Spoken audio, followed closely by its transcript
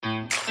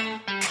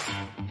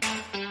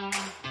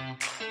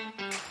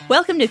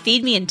Welcome to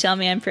Feed Me and Tell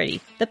Me I'm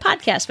Pretty, the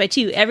podcast by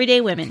two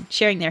everyday women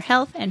sharing their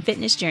health and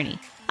fitness journey,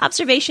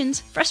 observations,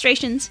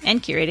 frustrations,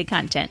 and curated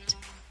content.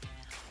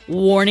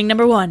 Warning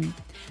number 1.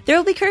 There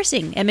will be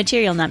cursing and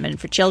material not meant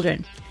for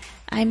children.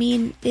 I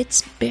mean,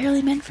 it's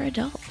barely meant for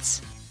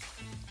adults.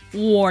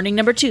 Warning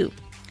number 2.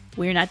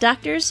 We're not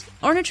doctors,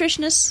 or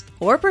nutritionists,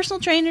 or personal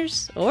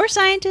trainers, or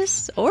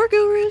scientists, or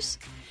gurus.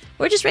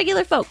 We're just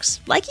regular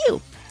folks, like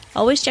you.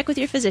 Always check with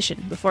your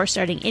physician before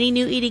starting any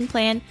new eating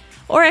plan,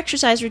 or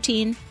exercise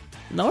routine,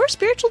 or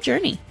spiritual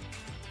journey.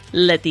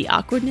 Let the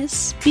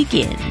awkwardness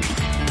begin.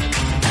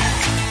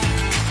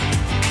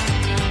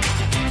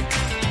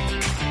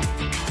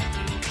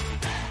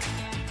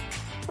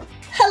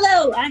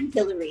 Hello, I'm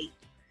Hillary.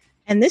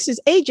 And this is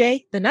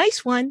AJ, the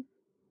nice one.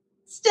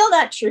 Still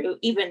not true,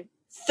 even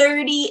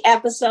 30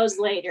 episodes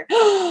later.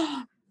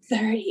 30,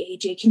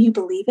 AJ, can you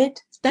believe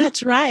it?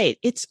 That's right.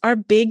 It's our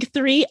big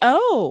 3-0.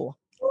 Oh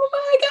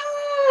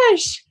my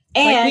gosh.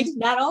 And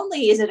not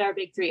only is it our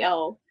big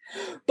 3-0,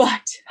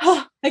 but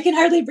I can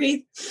hardly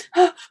breathe.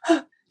 Jazz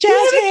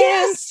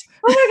hands.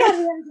 Oh my God,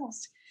 we have a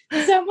guest.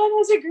 Someone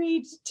has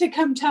agreed to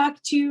come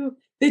talk to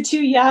the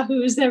two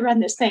yahoos that run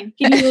this thing.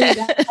 Can you believe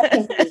that? I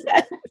can't believe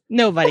that.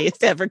 Nobody is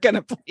ever going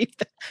to believe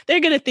that. They're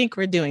going to think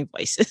we're doing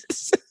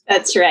voices.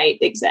 That's right.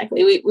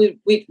 Exactly.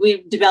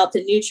 We've developed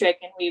a new trick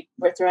and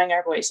we're throwing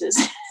our voices.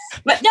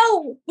 But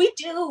no, we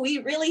do. We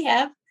really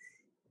have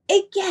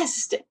a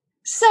guest.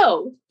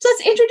 So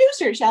let's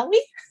introduce her, shall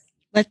we?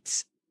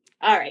 Let's.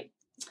 All right.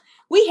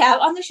 We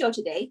have on the show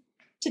today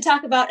to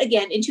talk about,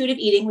 again, intuitive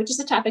eating, which is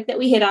a topic that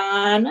we hit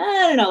on,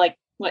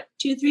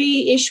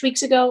 2-3-ish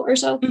weeks ago or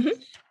so. Mm-hmm.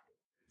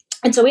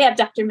 And so we have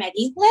Dr.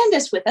 Maggie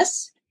Landis with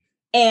us.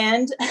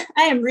 And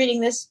I am reading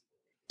this,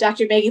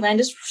 Dr. Maggie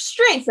Landis,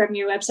 straight from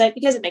your website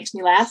because it makes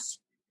me laugh.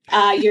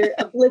 Your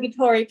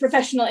obligatory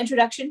professional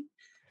introduction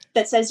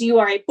that says you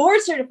are a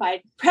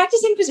board-certified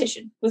practicing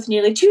physician with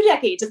nearly 2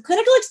 decades of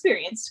clinical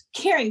experience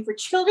caring for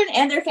children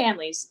and their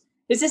families.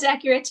 Is this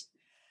accurate?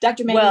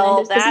 Dr. Maggie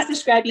Landis, does this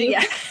describe you?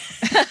 Yeah.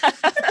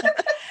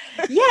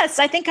 Yes,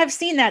 I think I've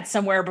seen that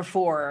somewhere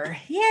before.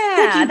 Yeah.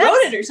 Like you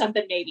wrote it or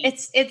something, maybe.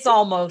 It's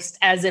almost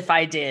as if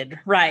I did.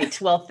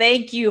 Right. Well,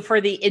 thank you for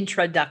the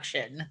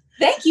introduction.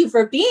 Thank you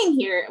for being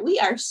here. We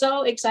are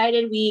so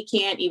excited. We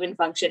can't even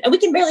function. And we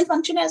can barely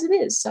function as it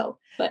is.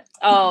 But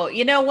oh,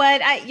 you know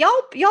what?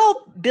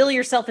 Y'all bill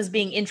yourself as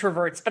being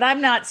introverts, but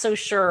I'm not so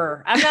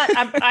sure.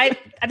 I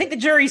think the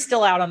jury's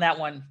still out on that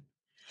one.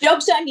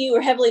 Joke's on you.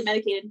 We're heavily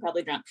medicated and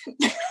probably drunk.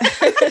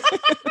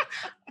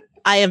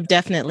 I am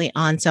definitely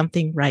on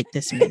something right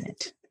this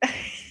minute.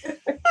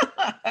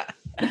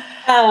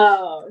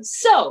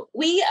 So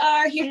we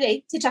are here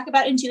today to talk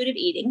about intuitive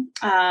eating.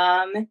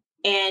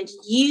 And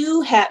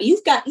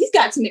you've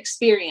got some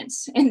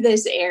experience in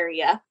this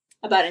area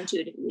about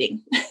intuitive eating.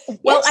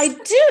 Well,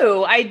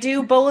 I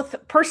do both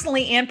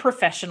personally and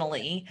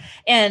professionally.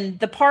 And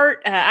the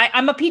part,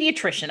 I'm a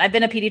pediatrician. I've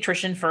been a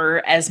pediatrician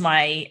for, as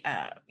my,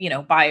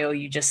 bio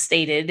you just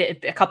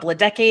stated, a couple of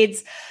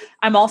decades.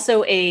 I'm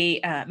also a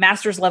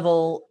master's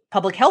level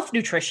public health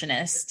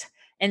nutritionist.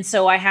 And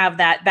so I have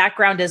that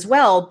background as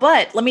well.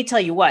 But let me tell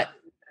you what,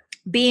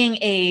 being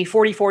a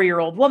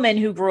 44-year-old woman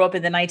who grew up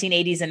in the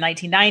 1980s and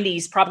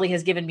 1990s probably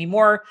has given me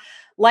more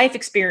life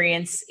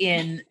experience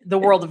in the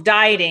world of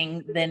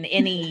dieting than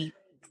any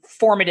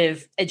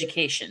formative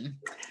education.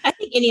 I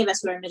think any of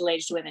us who are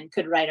middle-aged women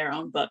could write our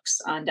own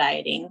books on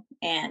dieting,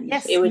 and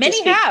yes, it would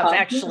many have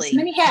actually. Yes,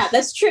 many have.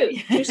 That's true.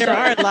 There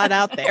are a lot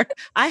out there.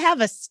 I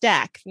have a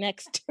stack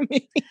next to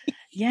me.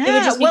 Yeah, it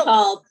would just be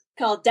called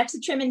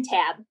Dexatrim and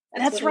Tab.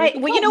 That's right.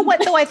 Well, you know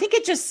what, though? I think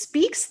it just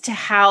speaks to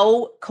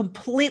how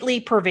completely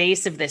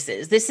pervasive this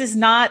is. This is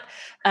not,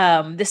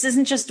 this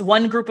isn't just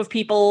one group of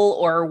people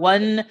or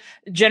one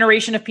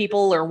generation of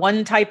people or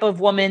one type of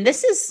woman.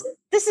 This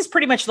is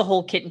pretty much the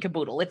whole kit and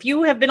caboodle. If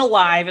you have been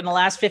alive in the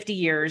last 50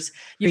 years,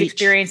 you've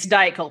experienced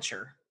diet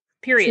culture,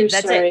 period.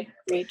 That's it.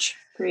 Preach.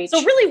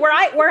 So really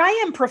where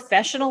I am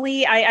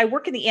professionally, I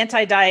work in the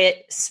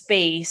anti-diet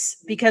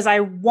space because I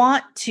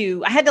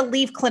had to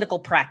leave clinical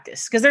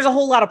practice because there's a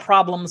whole lot of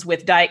problems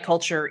with diet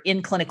culture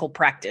in clinical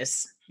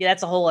practice. Yeah,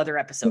 that's a whole other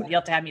episode. You'll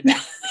have to have me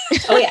back.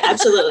 Oh yeah,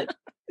 absolutely.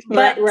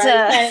 But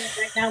right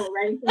now we're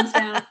writing things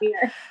down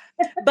here.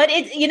 But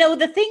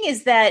the thing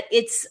is that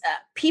it's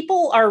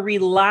people are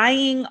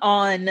relying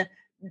on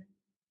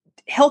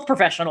health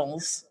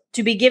professionals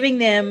to be giving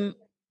them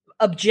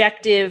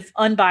objective,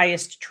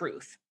 unbiased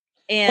truth.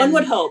 And one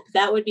would hope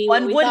that would be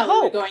one would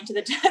hope. We were going to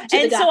the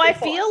and so I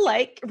feel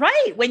like,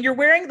 right, when you're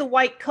wearing the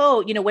white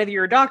coat, whether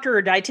you're a doctor or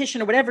a dietitian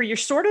or whatever, you're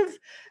sort of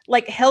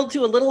like held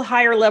to a little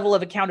higher level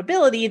of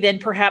accountability than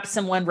perhaps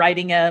someone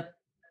writing a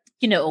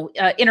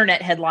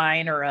internet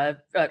headline or an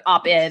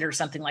op-ed or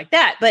something like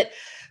that. But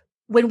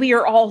when we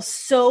are all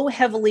so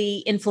heavily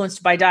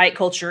influenced by diet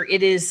culture,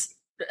 it is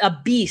a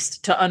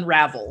beast to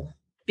unravel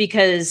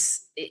because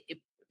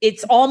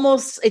it's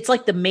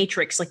like the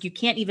Matrix. Like you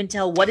can't even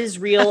tell what is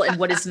real and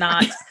what is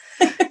not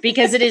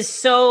because it is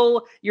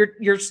so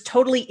you're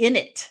totally in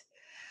it.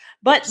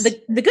 But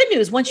the good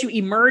news, once you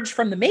emerge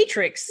from the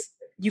Matrix,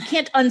 you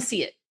can't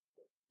unsee it.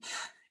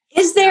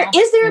 Is there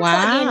a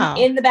Wow.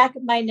 plugin in the back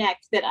of my neck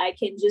that I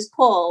can just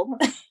pull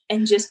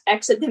and just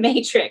exit the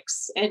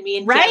matrix and me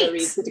and Keanu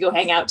Reeves get to go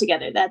hang out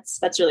together? That's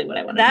really what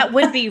I want to That know.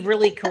 would be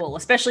really cool,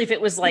 especially if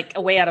it was like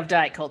a way out of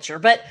diet culture.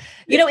 But,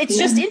 you know, it's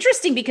just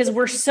interesting because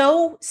we're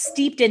so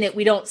steeped in it,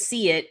 we don't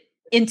see it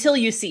until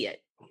you see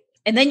it.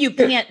 And then you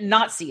can't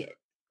not see it.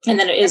 And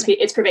then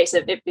it's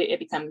pervasive. It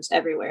becomes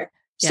everywhere.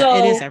 Yeah, So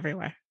it is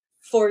everywhere.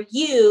 for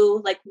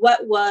you, like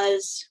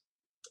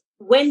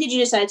when did you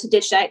decide to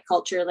ditch diet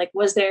culture? Like,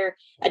 was there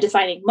a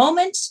defining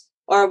moment,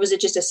 or was it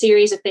just a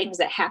series of things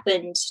that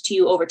happened to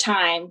you over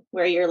time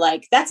where you're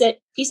like, that's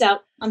it, peace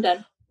out, I'm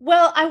done?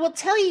 Well, I will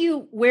tell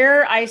you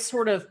where I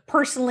sort of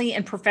personally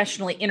and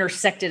professionally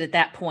intersected at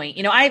that point.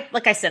 You know,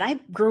 like I said, I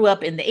grew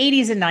up in the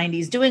 80s and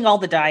 90s doing all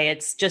the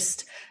diets.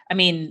 It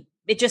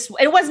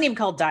wasn't even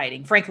called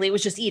dieting. Frankly, it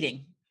was just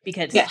eating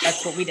because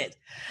that's what we did.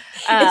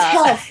 It's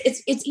health.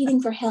 It's eating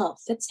for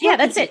health. That's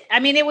it. I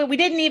mean, we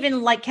didn't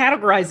even like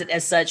categorize it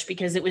as such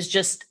because it was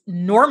just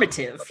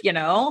normative, you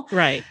know?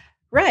 Right.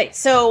 Right.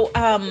 So,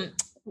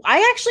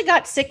 I actually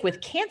got sick with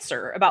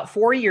cancer about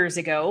 4 years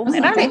ago.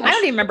 And I don't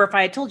even remember if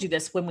I had told you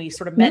this when we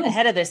sort of met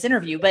ahead of this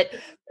interview, but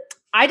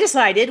I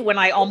decided when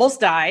I almost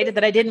died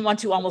that I didn't want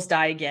to almost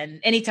die again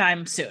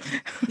anytime soon.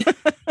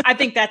 I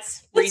think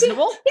that's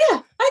reasonable.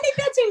 I think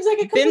that seems like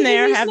a Been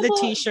there, reasonable. have the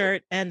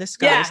t-shirt and the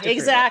scars. Yeah, to prove it.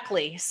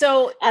 exactly.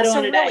 So I don't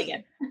want to die really,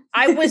 again.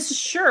 I was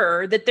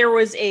sure that there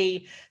was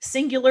a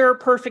singular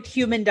perfect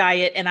human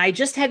diet and I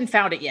just hadn't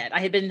found it yet. I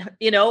had been,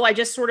 I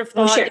just sort of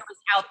thought it was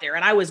out there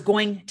and I was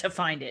going to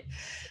find it.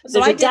 So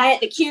there's a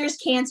diet that cures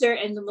cancer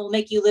and will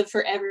make you live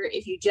forever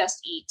if you just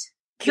eat.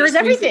 Cures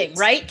everything,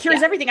 right?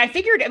 Cures everything. I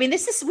figured, we have a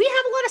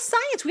lot of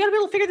science. We got to be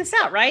able to figure this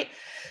out, right?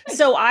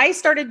 So I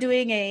started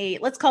doing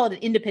let's call it an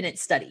independent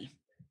study.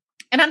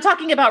 And I'm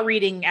talking about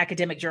reading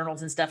academic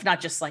journals and stuff,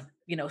 not just like,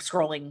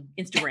 scrolling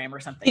Instagram or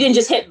something. You didn't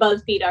just hit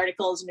BuzzFeed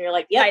articles and you're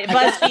like, yeah,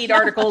 BuzzFeed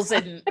articles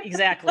and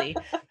exactly.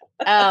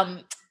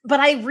 But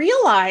I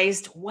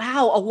realized,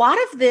 wow, a lot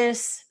of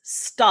this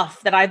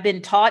stuff that I've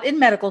been taught in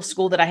medical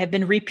school that I have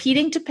been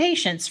repeating to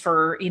patients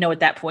for, at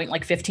that point,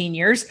 like 15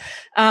 years,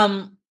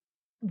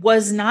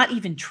 was not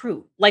even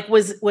true. Like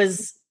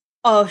was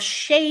a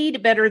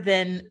shade better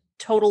than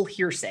total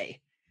hearsay.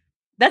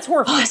 That's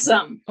horrifying.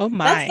 Awesome. Oh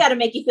my. That's got to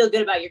make you feel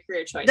good about your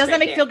career choice. Doesn't that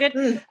make you feel good?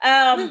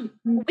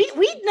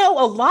 We know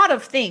a lot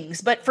of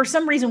things, but for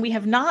some reason we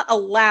have not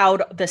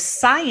allowed the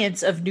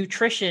science of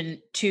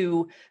nutrition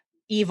to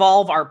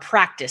evolve our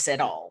practice at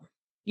all.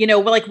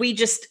 Like we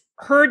just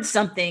heard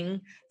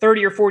something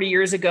 30 or 40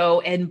 years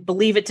ago and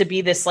believe it to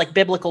be this like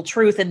biblical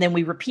truth. And then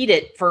we repeat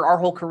it for our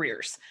whole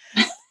careers.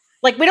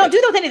 Like we don't do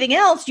that with anything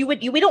else.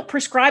 We don't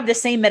prescribe the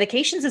same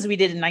medications as we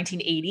did in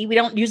 1980. We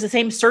don't use the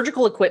same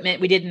surgical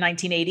equipment we did in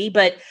 1980,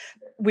 but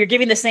we're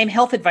giving the same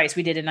health advice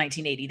we did in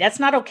 1980. That's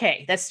not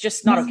okay. That's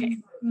just not okay.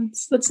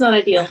 That's not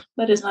ideal.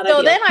 That is not ideal.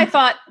 So then I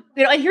thought,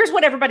 here's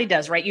what everybody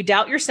does, right? You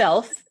doubt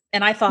yourself.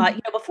 And I thought,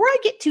 before I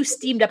get too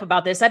steamed up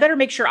about this, I better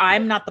make sure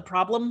I'm not the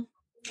problem.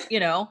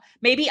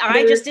 Maybe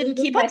I just didn't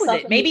keep up with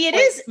it. Maybe it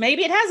is.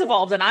 Maybe it has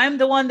evolved and I'm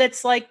the one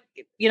that's like,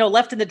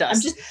 left in the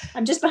dust.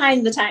 I'm just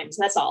behind the times.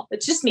 That's all.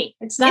 It's just me.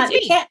 It's not,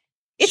 it's me.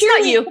 It's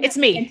not you. It's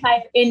me.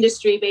 Entire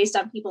industry based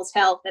on people's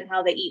health and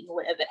how they eat and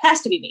live. It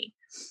has to be me.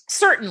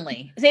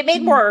 Certainly.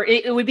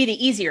 It would be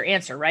the easier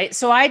answer, right?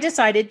 So I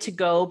decided to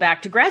go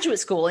back to graduate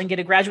school and get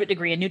a graduate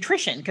degree in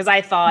nutrition because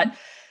I thought,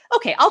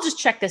 okay, I'll just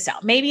check this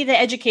out. Maybe the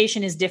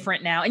education is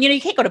different now. And,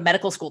 you can't go to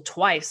medical school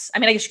twice. I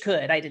mean, I guess you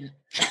could. I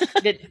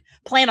didn't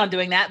plan on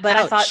doing that, but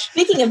I thought.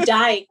 Speaking of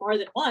dying more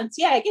than once,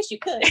 yeah, I guess you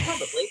could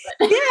probably.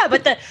 But. Yeah,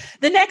 but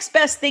the next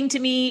best thing to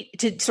me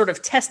to sort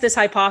of test this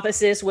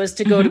hypothesis was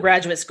to go to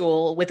graduate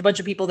school with a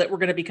bunch of people that were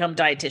going to become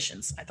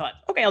dietitians. I thought,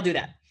 okay, I'll do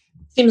that.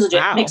 Seems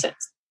legit. Wow.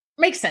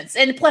 Makes sense.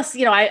 And plus,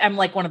 I'm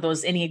like one of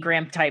those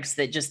Enneagram types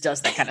that just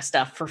does that kind of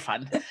stuff for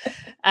fun.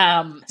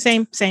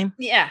 Same.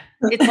 Yeah.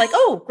 It's like,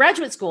 oh,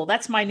 graduate school.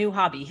 That's my new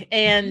hobby.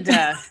 And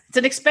it's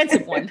an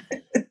expensive one.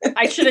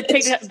 I should have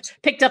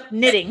picked up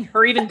knitting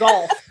or even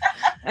golf.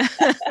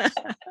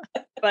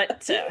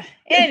 But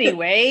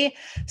anyway,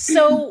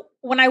 so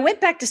when I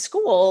went back to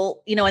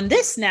school, and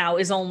this now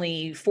is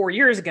only 4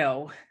 years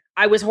ago,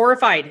 I was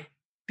horrified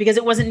because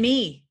it wasn't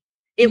me.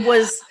 It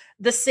was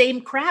the same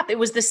crap. It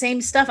was the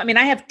same stuff. I mean,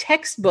 I have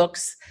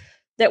textbooks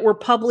that were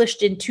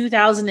published in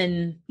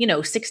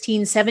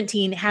 2016,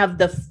 17 have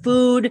the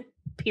food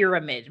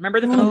pyramid.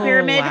 Remember the food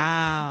pyramid?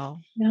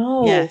 Wow.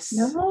 No. Yes.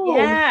 No.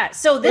 Yeah.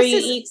 So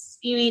this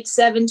you eat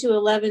 7 to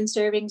 11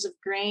 servings of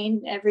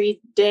grain every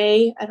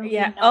day. I don't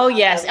even know. Oh,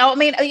 yes. I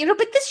mean,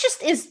 but this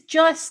is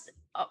just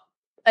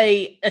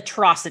a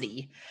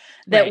atrocity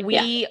that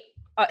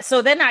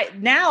so then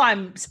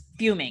I'm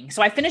fuming.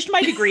 So I finished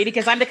my degree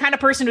because I'm the kind of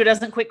person who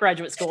doesn't quit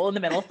graduate school in the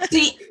middle.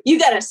 See, you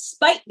got a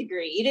spite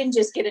degree. You didn't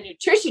just get a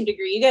nutrition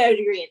degree. You got a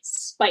degree in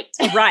spite.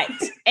 Right.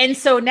 And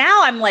so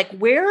now I'm like,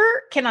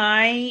 where can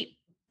I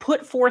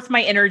put forth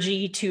my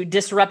energy to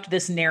disrupt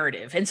this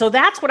narrative? And so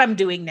that's what I'm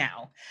doing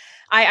now.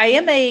 I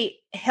am a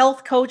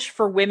health coach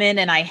for women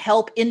and I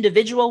help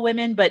individual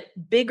women, but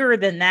bigger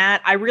than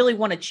that, I really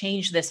want to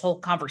change this whole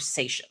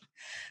conversation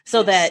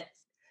so that,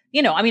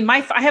 I mean,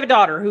 I have a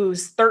daughter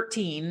who's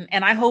 13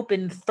 and I hope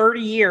in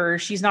 30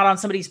 years, she's not on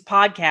somebody's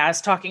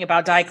podcast talking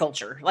about diet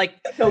culture. Like,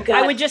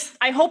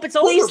 I hope it's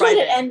over. Please let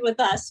it end with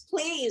us.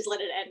 Please let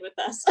it end with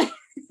us.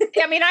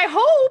 I mean, I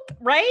hope,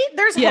 right?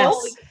 There's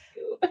hope.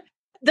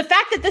 The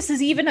fact that this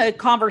is even a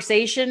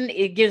conversation,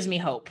 it gives me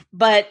hope.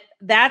 But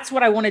that's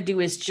what I want to do,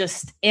 is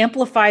just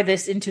amplify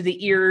this into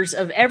the ears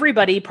of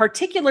everybody,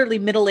 particularly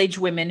middle-aged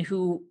women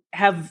who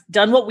have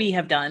done what we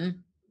have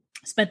done,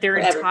 spent their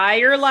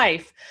entire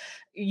life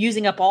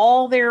using up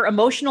all their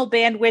emotional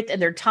bandwidth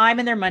and their time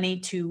and their money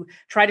to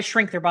try to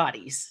shrink their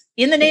bodies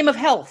in the name of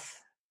health.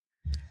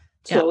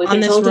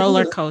 On this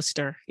roller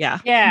coaster. Yeah.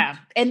 Yeah.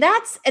 And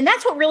that's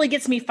what really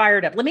gets me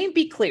fired up. Let me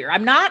be clear.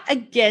 I'm not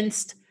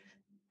against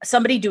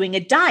somebody doing a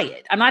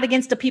diet. I'm not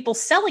against the people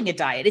selling a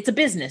diet. It's a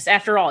business.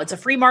 After all, it's a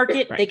free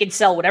market. Right. They can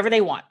sell whatever they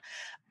want.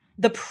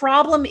 The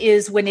problem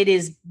is when it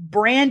is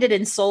branded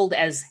and sold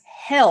as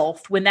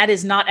health, when that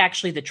is not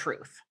actually the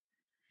truth.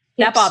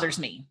 That bothers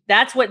me.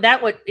 That's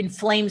what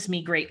inflames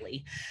me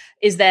greatly,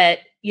 is that,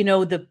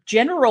 the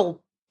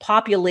general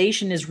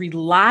population is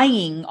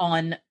relying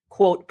on,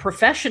 quote,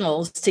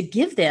 professionals to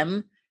give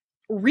them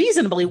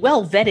reasonably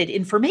well vetted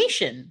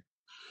information,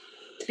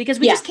 because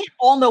we just can't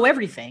all know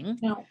everything.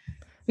 No.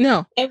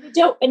 And we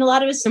don't. And a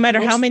lot of us, no matter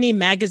how many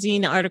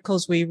magazine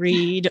articles we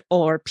read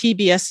or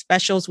PBS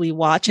specials we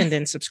watch and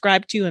then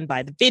subscribe to and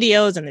buy the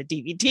videos and the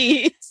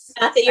DVDs.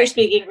 Not that you're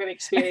speaking from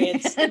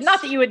experience.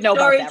 Not that you would know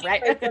about that,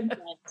 right?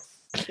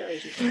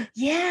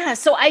 Yeah.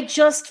 So I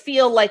just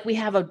feel like we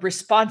have a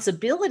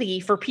responsibility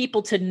for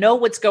people to know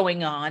what's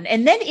going on.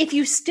 And then if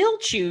you still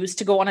choose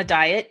to go on a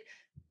diet,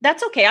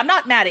 that's okay. I'm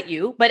not mad at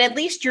you, but at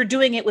least you're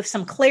doing it with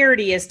some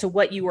clarity as to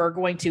what you are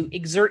going to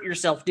exert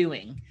yourself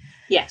doing.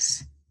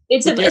 Yes.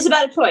 It's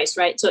about a choice,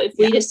 right? So if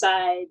we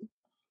decide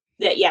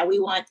that, we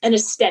want an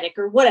aesthetic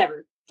or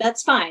whatever,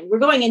 that's fine. We're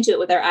going into it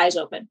with our eyes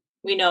open.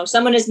 We know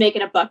someone is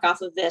making a buck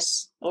off of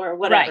this or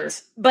whatever.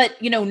 Right.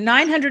 But,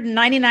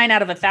 999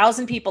 out of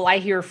 1,000 people I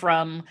hear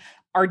from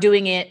are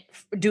doing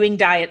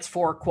diets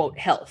for, quote,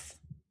 health.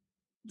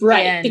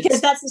 Right.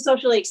 Because that's the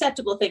socially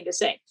acceptable thing to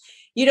say.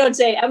 You don't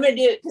say, I'm going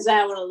to do it because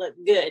I want to look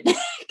good,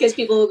 because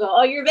people will go,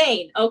 oh, you're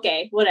vain.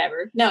 Okay,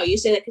 whatever. No, you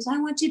say that because I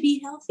want to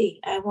be healthy.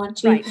 I want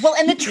to. Right. Well,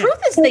 and the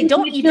truth is they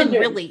don't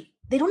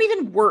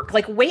even work.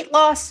 Like weight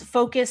loss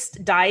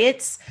focused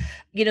diets,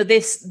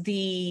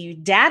 the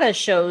data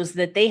shows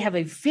that they have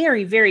a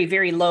very, very,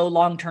 very low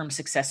long-term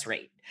success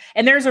rate.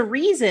 And there's a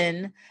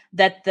reason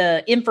that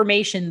the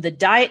information the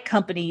diet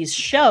companies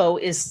show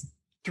is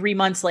 3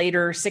 months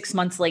later, 6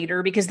 months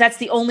later, because that's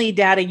the only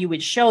data you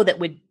would show that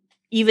would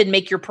even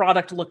make your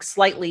product look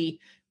slightly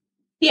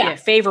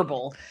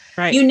favorable.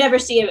 Right. You never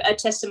see a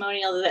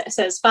testimonial that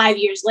says 5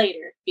 years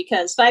later,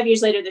 because 5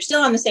 years later, they're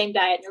still on the same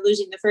diet and they're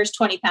losing the first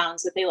 20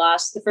 pounds that they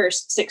lost the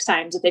first 6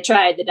 times that they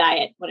tried the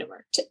diet when it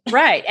worked.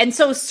 Right. And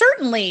so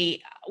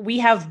certainly we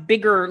have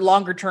bigger,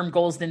 longer term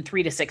goals than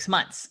 3 to 6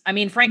 months. I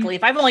mean, frankly,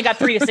 if I've only got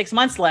 3 to 6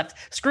 months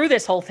left, screw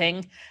this whole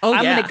thing.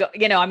 I'm going to go,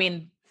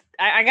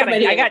 I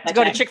got to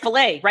go to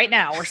Chick-fil-A right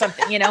now or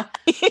something,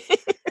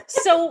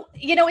 So,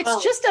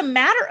 it's just a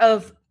matter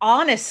of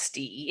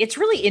honesty. It's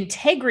really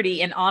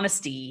integrity, and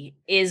honesty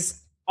is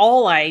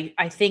all I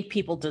think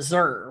people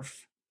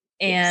deserve.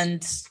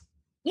 And,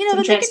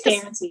 some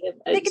transparency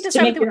they get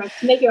to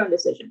make your own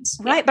decisions.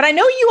 Right. But I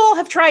know you all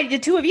have tried, the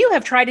two of you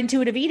have tried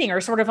intuitive eating,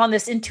 or sort of on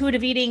this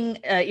intuitive eating.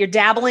 You're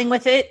dabbling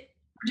with it.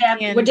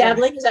 We're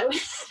dabbling.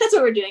 That's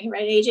what we're doing,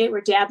 right, AJ?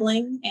 We're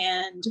dabbling,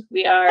 and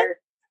we are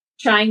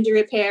trying to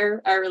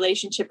repair our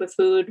relationship with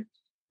food,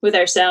 with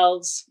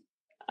ourselves.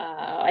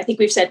 I think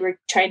we've said we're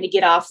trying to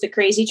get off the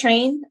crazy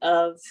train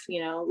of,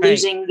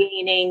 losing,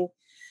 gaining,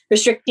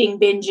 restricting,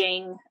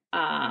 binging,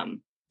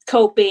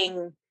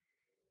 coping,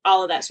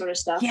 all of that sort of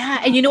stuff.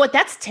 Yeah. And you know what?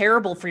 That's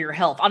terrible for your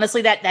health.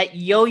 Honestly, that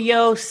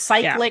yo-yo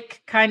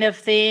cyclic kind of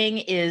thing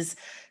is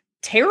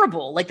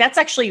terrible. Like, that's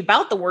actually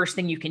about the worst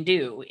thing you can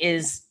do,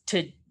 is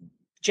to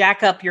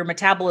jack up your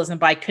metabolism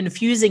by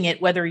confusing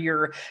it, whether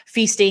you're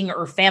feasting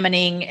or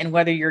famining, and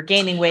whether you're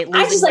gaining weight, losing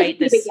weight. I just like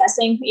to keep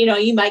guessing.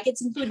 You might get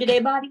some food today,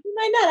 body. You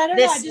might not. I don't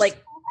know. I want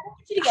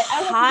you to get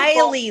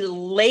highly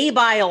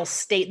labile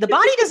state. The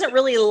body doesn't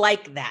really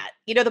like that.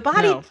 The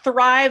body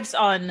thrives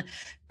on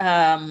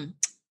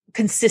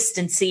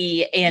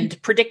consistency and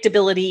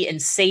predictability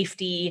and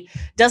safety.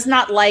 Does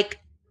not like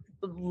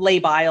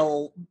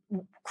labile,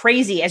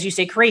 crazy, as you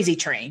say, crazy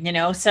train.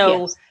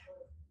 So. Yes.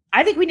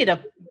 I think we need to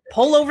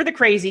pull over the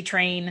crazy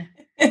train.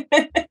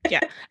 Yeah.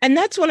 And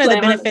that's one of the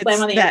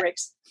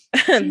benefits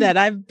that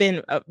I've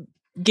been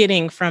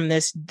getting from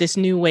this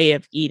new way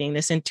of eating,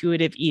 this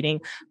intuitive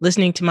eating,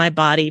 listening to my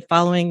body,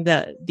 following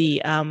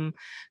the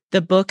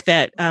book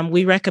that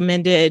we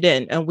recommended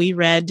and we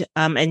read,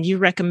 and you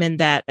recommend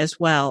that as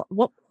well.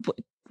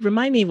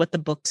 Remind me what the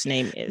book's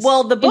name is.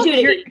 Well, the book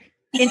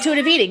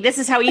Intuitive Eating. This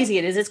is how easy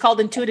it is. It's called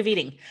Intuitive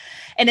Eating.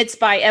 And it's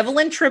by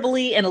Evelyn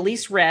Tribole and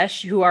Elise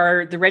Resch, who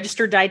are the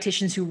registered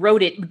dietitians who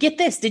wrote it. Get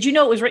this. Did you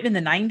know it was written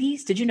in the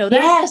 90s? Did you know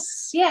that?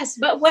 Yes.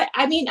 But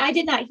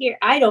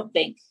I don't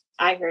think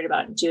I heard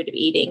about intuitive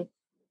eating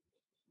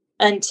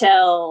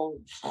until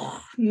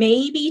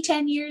maybe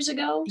 10 years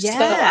ago. Yeah.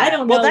 So I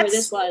don't know where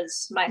this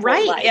was my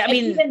whole life. I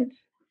mean,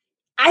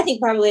 I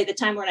think probably at the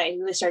time when I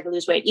really started to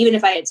lose weight, even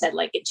if I had said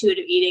like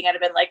intuitive eating, I'd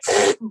have been like,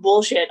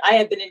 bullshit. I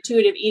have been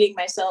intuitive eating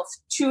myself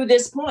to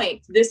this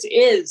point. This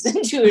is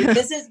intuitive.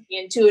 This is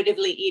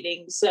intuitively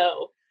eating.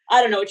 So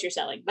I don't know what you're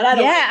selling, but I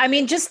don't. Yeah. I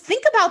mean, just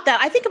think about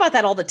that. I think about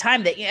that all the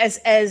time, that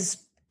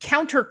as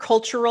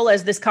countercultural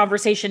as this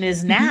conversation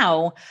is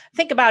now,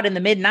 think about in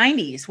the mid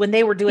 90s when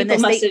they were doing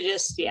People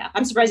this.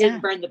 I'm surprised they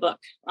didn't burn the book,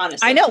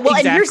 honestly. I know. Well,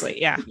 exactly.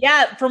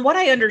 Yeah. From what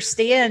I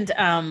understand,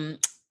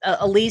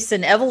 Elise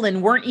and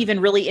Evelyn weren't even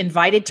really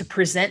invited to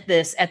present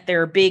this at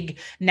their big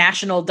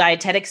national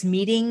dietetics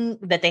meeting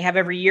that they have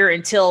every year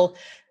until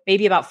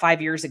maybe about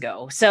 5 years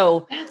ago.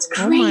 So that's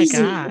crazy.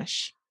 Oh my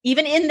gosh.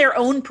 Even in their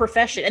own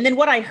profession. And then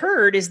what I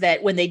heard is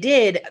that when they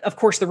did, of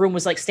course, the room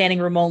was like standing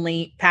room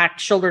only,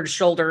 packed shoulder to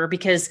shoulder,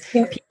 because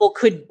people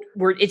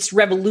it's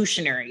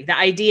revolutionary. The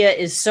idea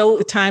is so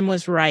the time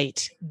was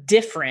right,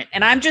 different.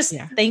 And I'm just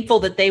thankful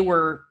that they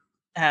were,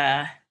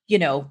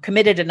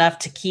 committed enough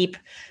to keep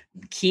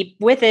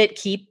with it,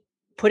 keep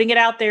putting it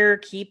out there,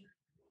 keep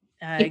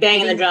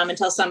banging the drum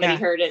until somebody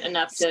heard it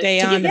enough to stay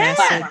on the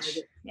message.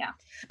 Yeah.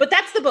 But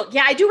that's the book.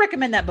 Yeah, I do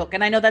recommend that book.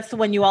 And I know that's the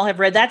one you all have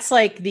read. That's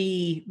like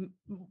the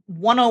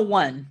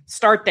 101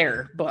 start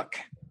there book.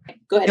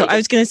 Go ahead. No, I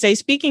was going to say,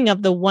 speaking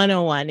of the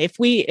 101, if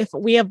we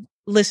have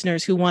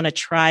listeners who want to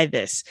try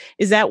this,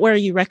 is that where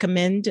you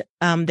recommend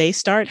they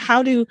start?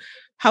 How do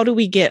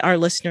we get our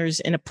listeners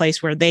in a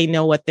place where they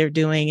know what they're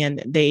doing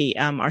and they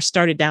are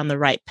started down the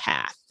right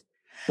path?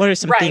 What are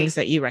some things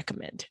that you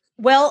recommend?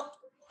 Well,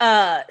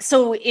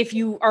 so if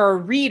you are a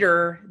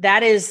reader,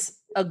 that is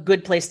a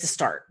good place to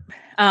start.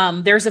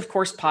 There's, of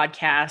course,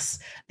 podcasts,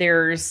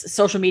 there's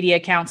social media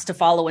accounts to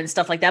follow and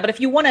stuff like that. But if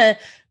you want to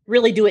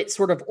really do it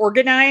sort of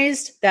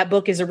organized, that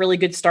book is a really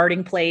good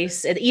starting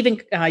place. And even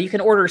you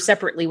can order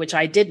separately, which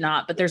I did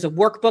not, but there's a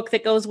workbook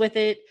that goes with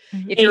it.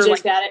 If you're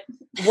like got it.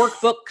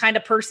 Workbook kind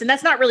of person,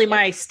 that's not really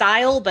my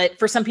style, but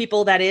for some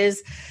people that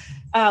is,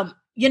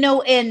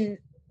 and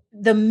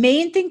the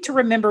main thing to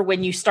remember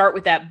when you start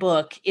with that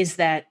book is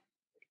that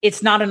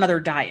it's not another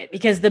diet,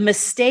 because the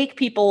mistake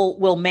people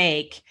will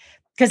make,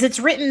 because it's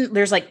written,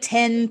 there's like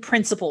 10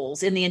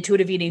 principles in the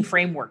intuitive eating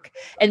framework,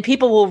 and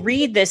people will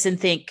read this and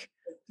think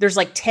there's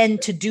like 10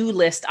 to-do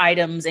list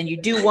items, and you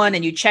do one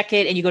and you check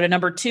it and you go to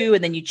number 2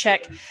 and then you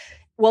check.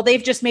 Well,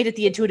 they've just made it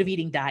the intuitive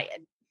eating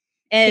diet.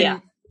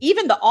 And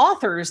even the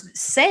authors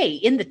say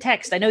in the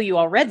text, I know you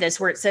all read this,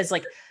 where it says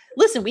like,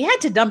 listen, we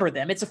had to number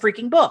them. It's a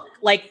freaking book.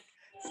 Like,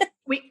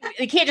 we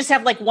can't just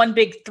have like one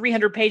big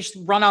 300-page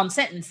run-on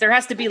sentence. There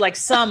has to be like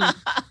some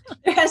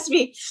there has to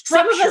be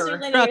structure. Some of us are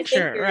linear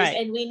thinkers, right?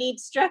 And we need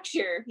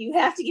structure. You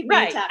have to give me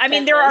a top I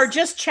mean, there are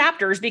just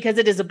chapters because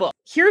it is a book.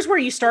 Here's where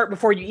you start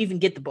before you even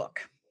get the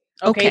book.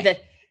 Okay.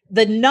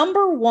 The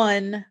number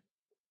one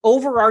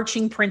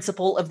overarching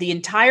principle of the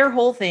entire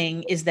whole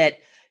thing is that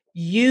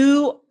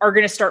you are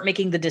going to start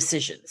making the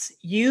decisions.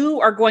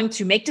 You are going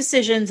to make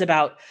decisions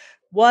about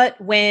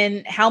what,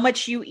 when, how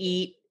much you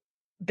eat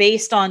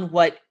based on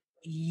what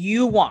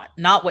you want,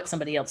 not what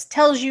somebody else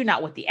tells you,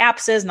 not what the app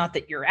says, not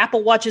that your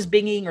Apple Watch is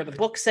binging or the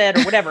book said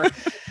or whatever.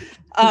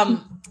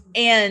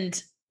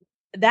 And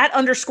that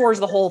underscores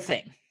the whole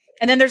thing.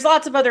 And then there's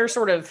lots of other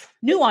sort of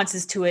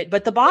nuances to it.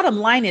 But the bottom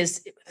line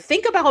is,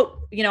 think about,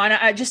 and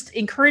I just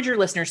encourage your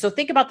listeners. So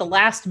think about the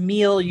last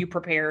meal you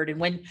prepared,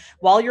 and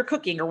while you're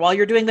cooking or while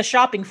you're doing the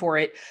shopping for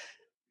it,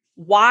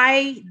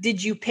 why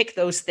did you pick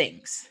those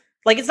things?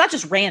 Like, it's not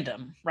just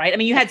random, right? I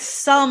mean, you had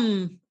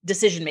some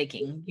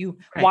decision-making,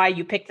 why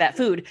you picked that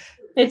food.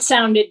 It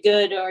sounded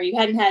good, or you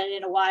hadn't had it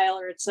in a while,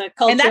 or it's a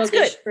cultural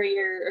dish for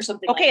your, or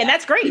something okay, and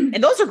that's great.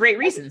 And those are great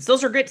reasons.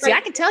 Those are good. See, I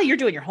can tell you're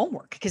doing your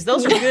homework, because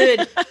those are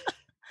good.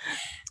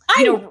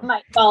 I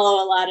might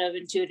follow a lot of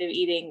intuitive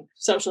eating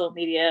social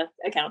media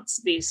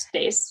accounts these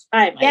days.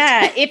 I might.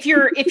 Yeah, if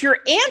your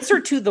answer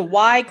to the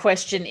why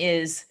question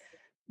is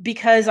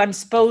because I'm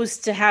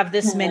supposed to have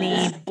this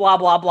many blah,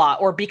 blah, blah,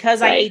 or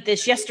because I ate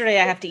this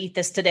yesterday, I have to eat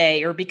this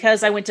today, or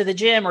because I went to the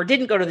gym or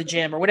didn't go to the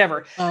gym or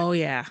whatever. Oh,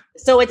 yeah.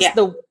 So it's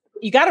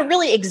you got to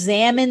really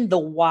examine the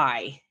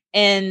why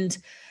and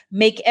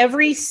make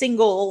every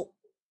single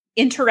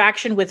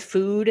interaction with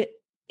food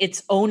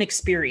its own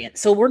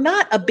experience. So we're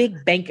not a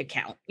big bank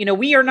account.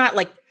 We are not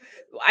like,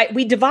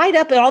 we divide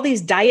up in all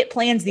these diet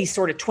plans, these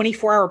sort of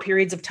 24-hour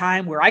periods of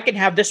time where I can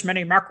have this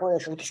many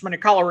macros or this many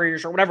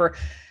calories or whatever.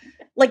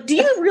 Like, do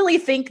you really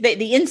think that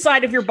the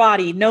inside of your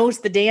body knows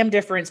the damn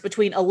difference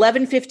between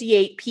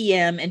 11:58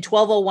 p.m. and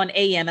 12:01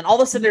 a.m. and all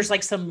of a sudden there's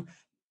like some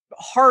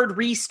hard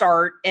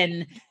restart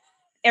and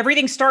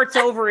everything starts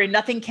over and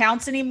nothing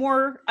counts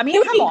anymore? I mean, it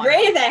would be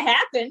great if that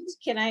happened.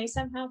 Can I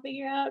somehow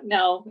figure out?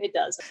 No, it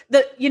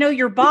doesn't.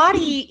 Your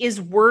body is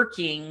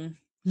working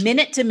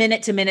minute to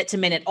minute to minute to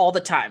minute all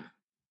the time,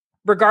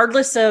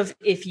 regardless of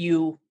if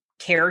you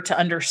care to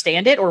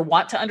understand it or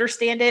want to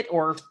understand it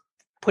or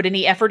put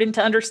any effort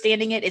into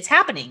understanding it. It's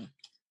happening.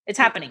 It's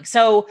happening.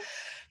 So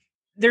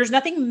there's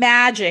nothing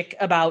magic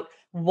about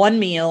one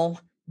meal,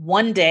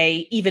 one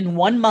day, even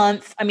 1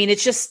 month. I mean,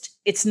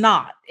 it's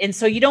not. And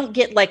so you don't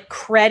get like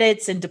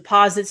credits and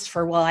deposits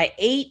for, well, I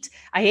ate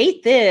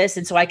this.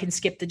 And so I can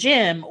skip the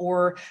gym,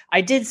 or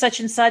I did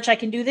such and such. I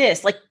can do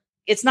this. Like,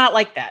 it's not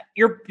like that.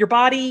 Your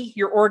body,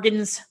 your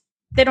organs,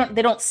 they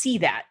don't see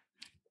that,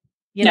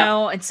 you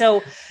know? And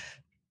so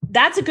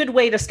that's a good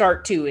way to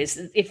start too,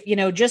 is if,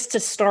 just to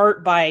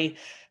start by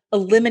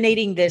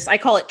eliminating this, I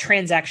call it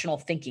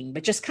transactional thinking,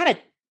 but just kind of,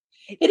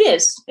 It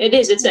is.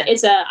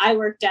 I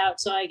worked out,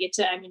 so I get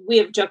to, we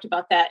have joked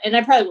about that, and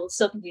I probably will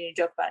still continue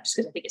to joke about it just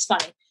because I think it's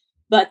funny,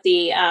 but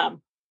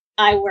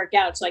I work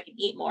out so I can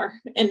eat more,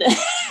 and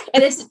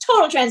and it's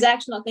total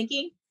transactional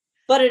thinking,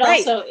 but it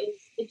also is,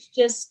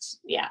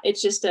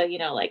 it's just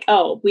like,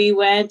 oh, we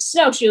went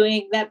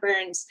snowshoeing, that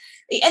burns.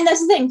 And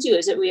that's the thing too,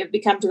 is that we have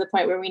become to the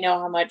point where we know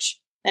how much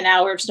an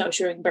hour of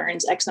snowshoeing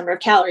burns X number of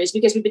calories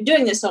because we've been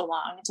doing this so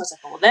long. And so it's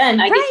like, well,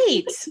 then I get to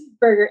eat the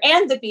burger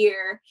and the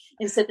beer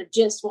instead of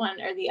just one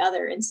or the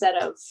other, instead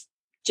of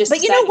just.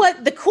 But you know what?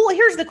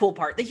 Here's the cool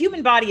part. The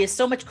human body is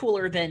so much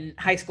cooler than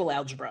high school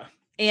algebra,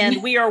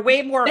 and we are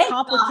way more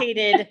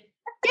complicated.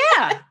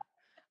 Yeah.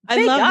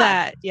 I love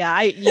that.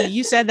 Yeah.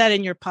 You said that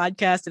in your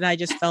podcast and I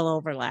just fell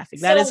over laughing.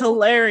 That is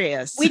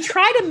hilarious. We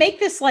try to make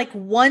this like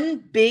one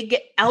big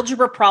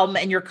algebra problem,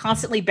 and you're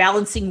constantly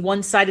balancing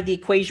one side of the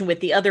equation with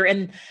the other.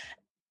 And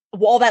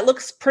while that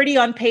looks pretty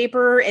on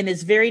paper and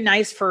is very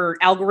nice for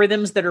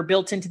algorithms that are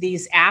built into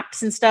these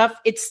apps and stuff,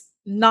 it's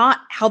not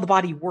how the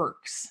body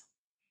works.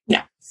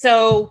 Yeah.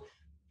 So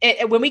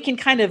when we can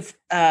kind of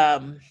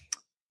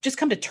just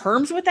come to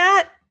terms with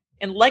that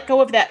and let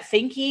go of that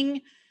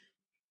thinking,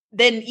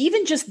 then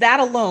even just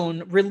that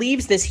alone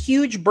relieves this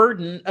huge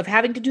burden of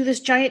having to do this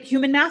giant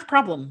human math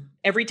problem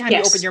every time you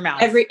open your mouth.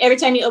 Every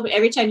time you want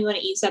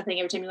to eat something,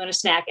 every time you want a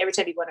snack, every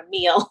time you want a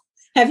meal,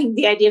 having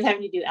the idea of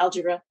having to do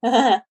algebra.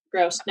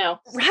 Gross. No.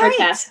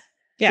 Right.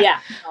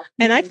 Yeah.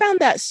 And I found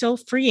that so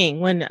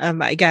freeing when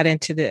I got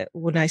into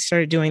when I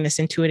started doing this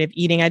intuitive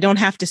eating. I don't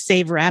have to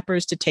save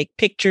wrappers to take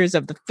pictures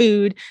of the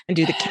food and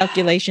do the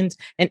calculations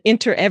and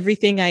enter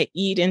everything I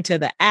eat into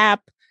the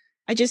app.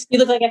 You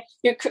look like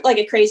you're like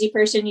a crazy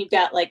person. You've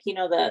got like,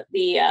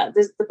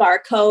 the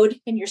barcode,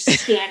 and you're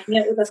scanning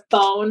it with a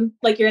phone,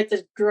 like you're at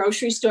the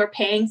grocery store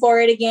paying for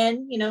it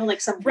again,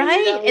 like some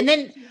right. And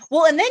then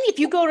if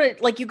you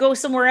go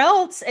somewhere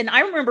else, and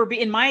I remember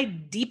in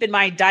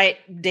my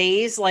diet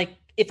days, like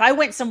if I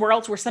went somewhere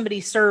else where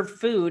somebody served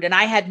food and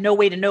I had no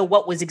way to know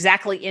what was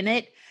exactly in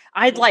it,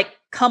 I'd like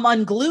come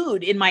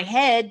unglued in my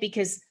head,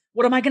 because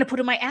what am I going to put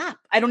in my app?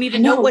 I don't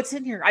even know what's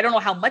in here. I don't know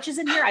how much is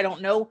in here. I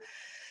don't know.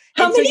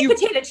 How many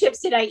potato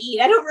chips did I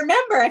eat? I don't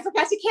remember. I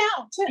forgot to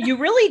count. You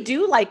really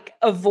do like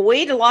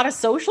avoid a lot of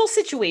social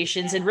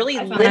situations and really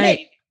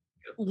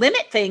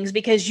limit things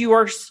because you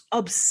are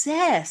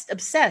obsessed.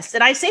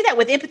 And I say that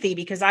with empathy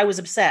because I was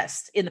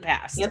obsessed in the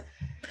past. Yep.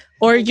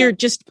 Or you're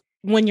just,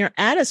 when you're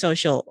at a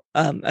social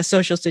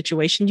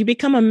situation, you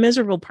become a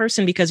miserable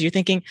person because you're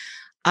thinking,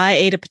 I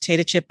ate a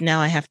potato chip. Now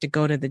I have to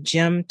go to the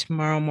gym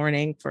tomorrow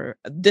morning for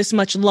this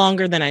much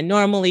longer than I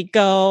normally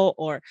go.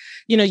 Or,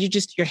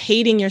 you're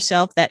hating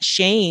yourself, that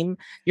shame.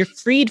 You're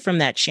freed from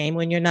that shame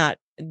when you're not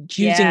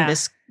using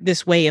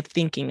this way of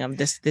thinking, of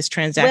this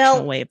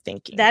transactional way of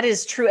thinking. That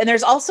is true. And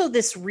there's also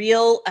this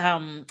real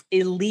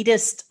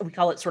elitist, we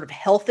call it sort of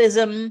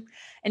healthism.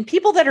 And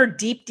people that are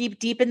deep, deep,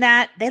 deep in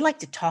that, they like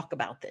to talk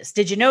about this.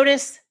 Did you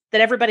notice that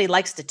everybody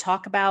likes to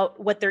talk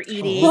about what they're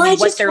eating and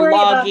what they're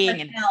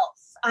logging? And health.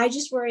 I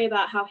just worry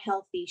about how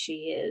healthy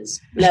she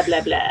is. Blah,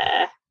 blah,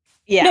 blah.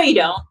 Yeah. No, you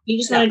don't. You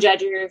just want to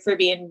judge her for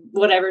being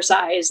whatever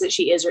size that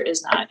she is or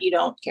is not. You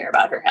don't care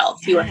about her health.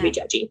 You want to be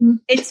judgy.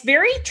 It's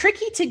very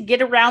tricky to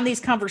get around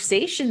these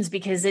conversations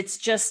because it's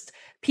just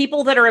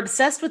people that are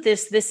obsessed with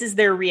this. This is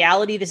their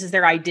reality. This is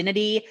their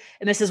identity.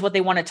 And this is what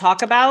they want to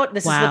talk about.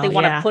 This is what they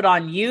want to put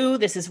on you.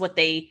 This is what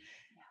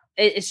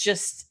it's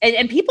just,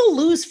 and people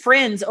lose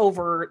friends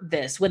over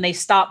this when they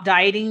stop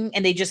dieting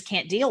and they just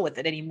can't deal with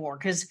it anymore.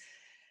 Because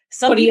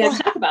what do you guys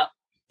talk about?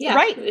 Yeah.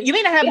 Right. You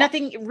may not have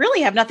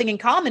nothing in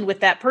common with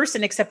that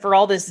person except for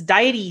all this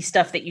diety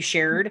stuff that you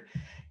shared.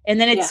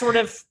 And then it's sort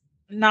of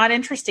not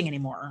interesting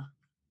anymore.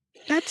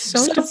 That's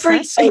so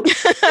depressing.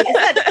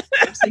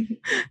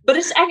 But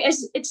it's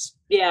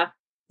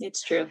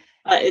true.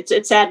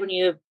 It's sad when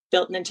you have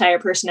built an entire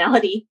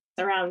personality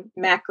around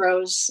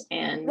macros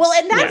and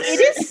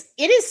it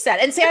is sad.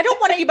 And say, I don't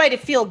want anybody to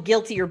feel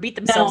guilty or beat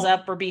themselves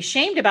up or be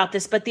shamed about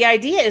this. But the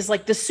idea is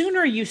like, the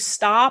sooner you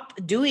stop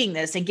doing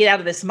this and get out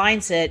of this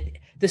mindset,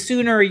 the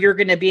sooner you're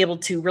going to be able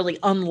to really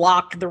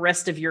unlock the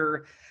rest of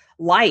your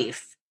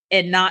life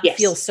and not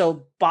feel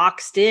so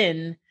boxed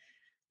in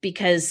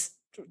because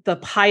the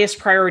highest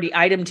priority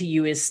item to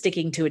you is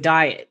sticking to a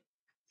diet.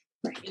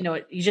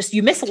 Right.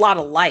 You miss a lot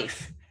of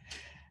life.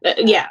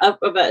 A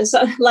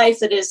life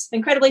that is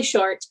incredibly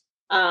short.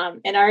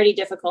 and already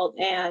difficult.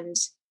 And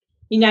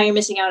now you're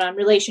missing out on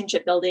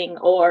relationship building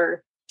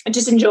or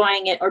just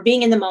enjoying it or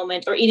being in the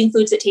moment or eating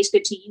foods that taste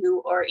good to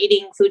you or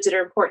eating foods that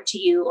are important to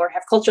you or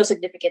have cultural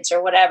significance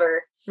or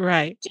whatever.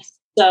 Right. Just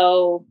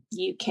so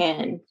you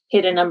can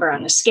hit a number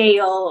on a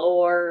scale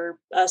or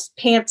a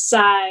pant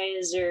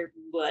size or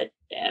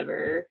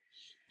whatever.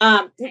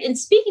 And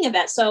speaking of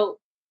that, so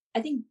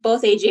I think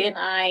both AJ and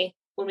I,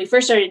 when we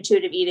first started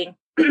intuitive eating,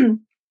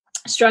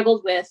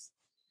 struggled with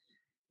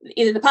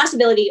either the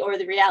possibility or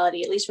the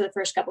reality, at least for the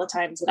first couple of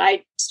times that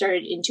I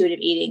started intuitive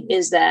eating,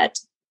 is that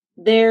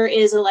there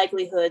is a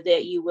likelihood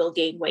that you will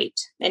gain weight.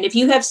 And if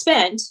you have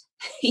spent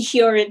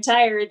your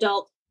entire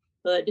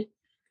adulthood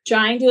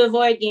trying to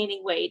avoid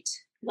gaining weight,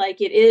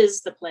 like it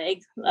is the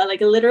plague, like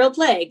a literal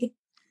plague,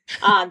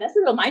 that's a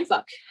real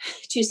mindfuck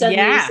to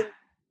suddenly say,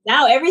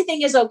 now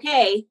everything is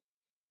okay,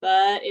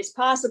 but it's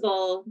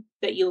possible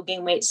that you'll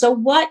gain weight.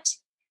 So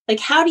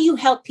how do you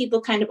help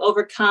people kind of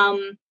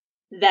overcome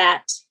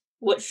that,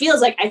 what feels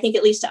like, I think,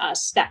 at least to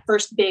us, that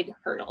first big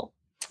hurdle?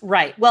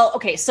 Right. Well,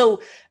 okay.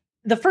 So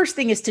the first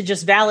thing is to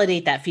just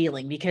validate that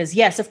feeling, because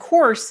yes, of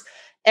course,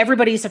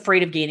 everybody's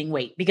afraid of gaining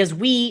weight because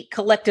we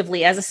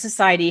collectively as a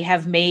society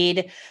have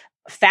made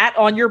fat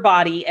on your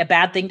body a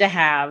bad thing to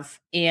have.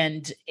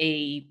 And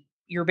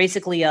you're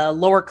basically a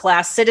lower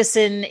class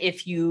citizen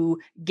if you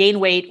gain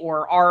weight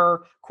or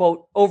are,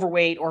 quote,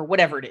 overweight or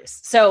whatever it is.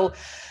 So,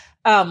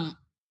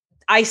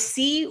 I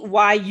see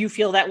why you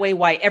feel that way,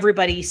 why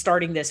everybody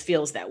starting this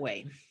feels that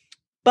way.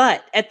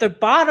 But at the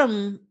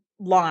bottom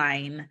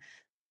line,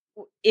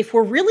 if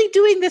we're really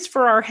doing this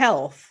for our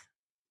health,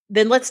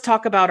 then let's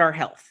talk about our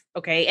health.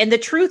 Okay. And the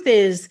truth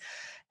is,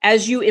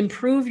 as you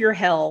improve your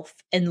health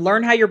and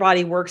learn how your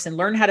body works and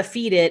learn how to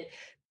feed it,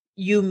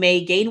 you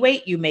may gain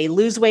weight, you may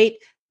lose weight,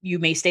 you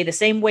may stay the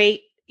same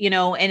weight,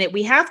 and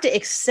we have to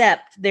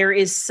accept there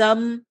is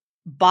some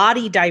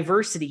body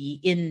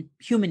diversity in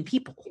human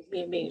people.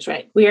 Beings,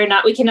 right. We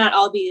cannot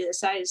all be a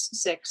size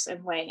 6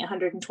 and weigh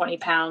 120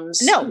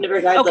 pounds. No.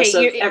 Regardless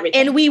of everything.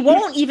 And we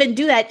won't even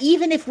do that.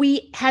 Even if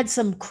we had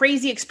some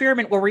crazy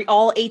experiment where we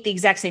all ate the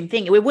exact same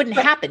thing, it wouldn't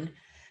happen.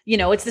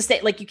 It's the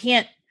same, like you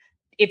can't,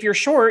 if you're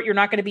short, you're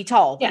not going to be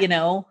tall,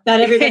 Not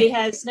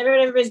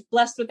everybody's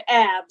blessed with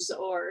abs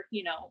or,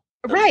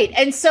 Right.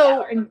 And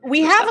so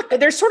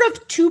there's sort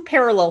of two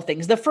parallel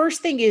things. The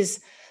first thing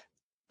is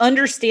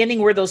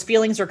understanding where those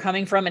feelings are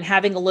coming from and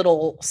having a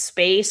little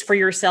space for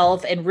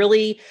yourself and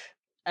really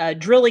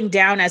drilling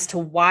down as to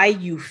why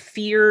you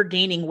fear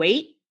gaining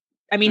weight.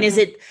 I mean, is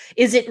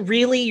it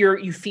really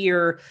you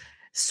fear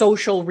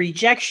social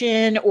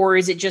rejection, or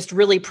is it just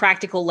really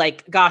practical?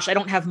 Like, gosh, I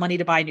don't have money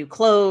to buy new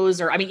clothes,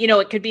 or,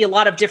 it could be a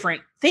lot of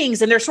different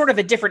things. And there's sort of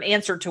a different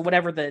answer to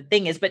whatever the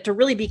thing is, but to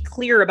really be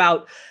clear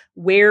about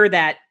where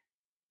that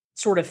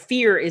sort of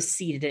fear is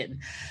seated in.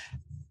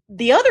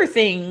 The other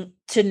thing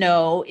to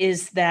know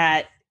is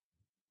that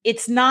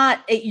it's not,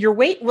 your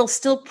weight will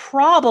still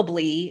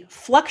probably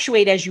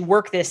fluctuate as you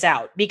work this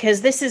out,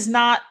 because this is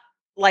not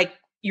like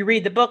you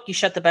read the book, you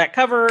shut the back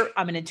cover,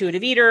 I'm an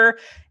intuitive eater,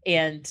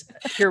 and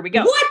here we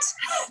go. What?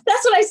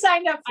 That's what I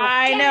signed up for.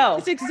 I know.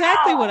 That's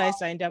exactly what I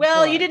signed up for.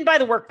 Well, you didn't buy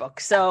the workbook,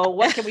 so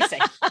what can we say?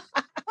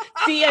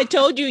 See, I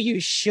told you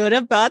should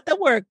have bought the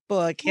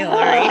workbook,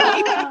 Hillary.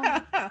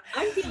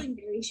 I'm feeling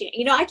very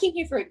shamed. I came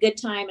here for a good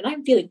time and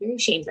I'm feeling very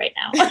shamed right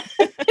now.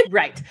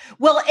 Right.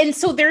 Well, and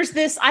so there's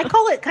this, I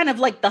call it kind of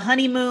like the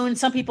honeymoon.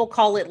 Some people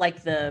call it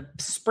like the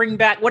spring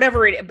back,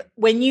 whatever it is.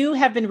 When you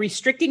have been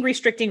restricting,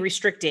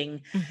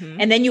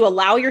 and then you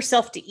allow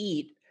yourself to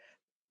eat,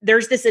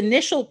 there's this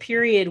initial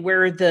period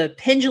where the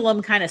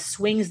pendulum kind of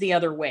swings the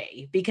other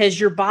way because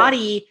your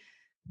body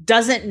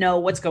doesn't know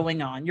what's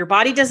going on. Your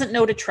body doesn't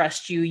know to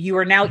trust you. You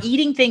are now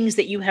eating things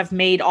that you have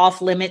made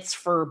off limits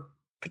for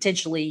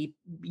potentially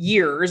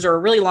years or a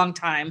really long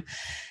time.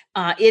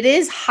 It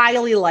is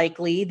highly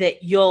likely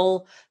that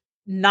you'll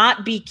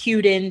not be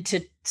cued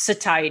into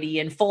satiety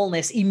and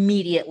fullness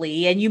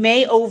immediately. And you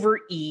may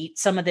overeat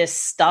some of this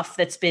stuff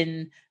that's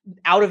been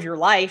out of your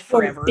life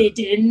forever.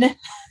 Forbidden.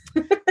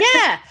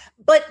 Yeah.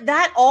 But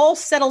that all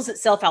settles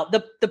itself out.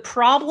 The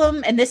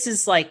problem, and this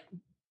is like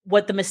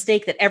what the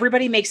mistake that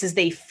everybody makes, is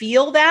they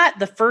feel that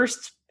the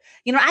first,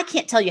 I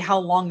can't tell you how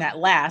long that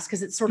lasts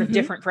because it's sort of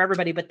different for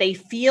everybody, but they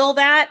feel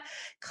that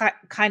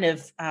kind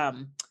of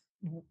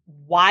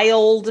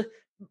wild,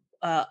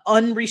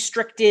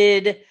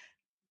 unrestricted,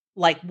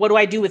 like, what do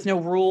I do with no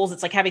rules?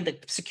 It's like having the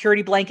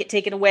security blanket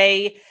taken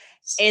away,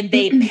 and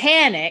they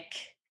panic.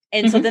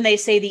 And so then they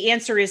say the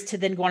answer is to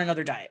then go on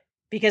another diet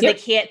because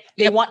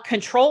they want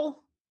control.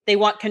 They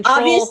want control.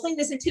 Obviously,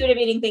 this intuitive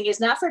eating thing is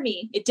not for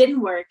me. It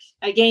didn't work.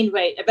 I gained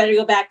weight. I better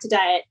go back to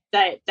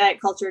diet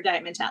culture,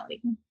 diet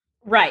mentality.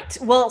 Right.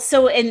 Well,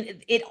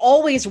 and it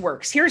always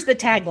works. Here's the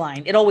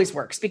tagline. It always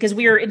works because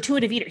we are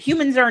intuitive eaters.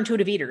 Humans are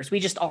intuitive eaters. We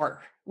just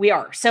are. We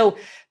are. So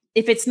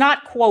if it's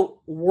not, quote,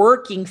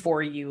 working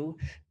for you,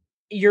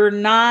 you're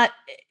not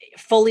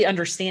fully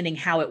understanding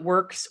how it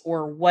works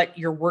or what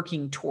you're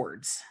working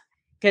towards.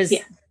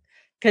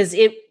 Because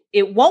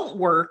it won't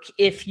work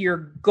if your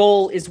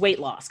goal is weight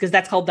loss, because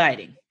that's called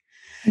dieting.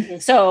 Mm-hmm.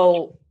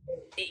 So,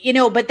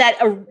 but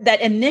that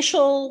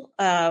initial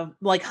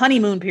like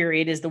honeymoon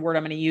period is the word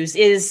I'm going to use,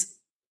 is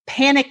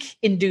panic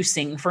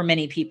inducing for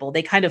many people.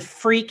 They kind of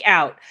freak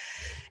out.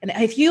 And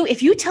if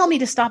you tell me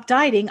to stop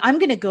dieting, I'm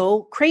going to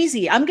go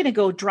crazy. I'm going to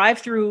go drive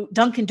through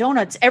Dunkin'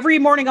 Donuts every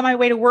morning on my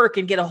way to work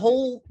and get a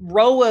whole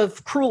row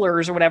of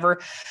crullers or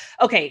whatever.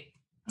 Okay.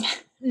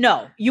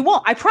 No, you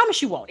won't. I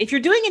promise you won't. If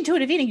you're doing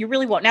intuitive eating, you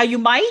really won't. Now you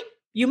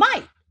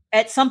might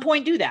at some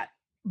point do that,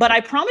 but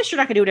I promise you're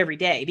not going to do it every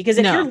day, because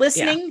if you're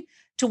listening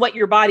to what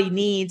your body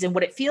needs and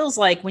what it feels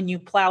like when you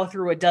plow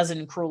through a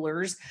dozen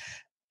crullers,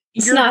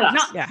 you're not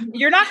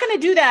going to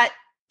do that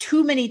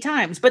too many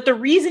times. But the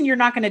reason you're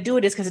not going to do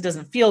it is because it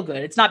doesn't feel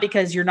good. It's not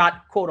because you're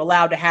not, quote,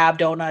 allowed to have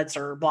donuts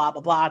or blah,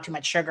 blah, blah, too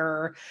much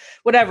sugar,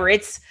 whatever.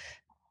 It's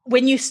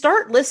when you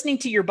start listening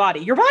to your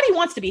body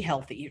wants to be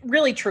healthy,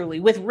 really, truly,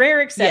 with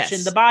rare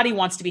exception, the body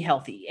wants to be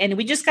healthy. And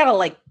we just got to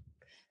like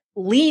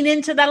lean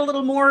into that a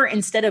little more,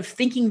 instead of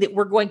thinking that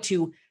we're going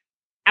to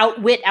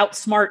outwit,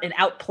 outsmart, and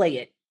outplay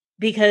it,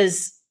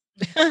 because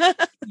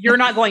you're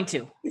not going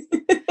to.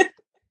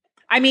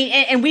 I mean,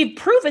 and we've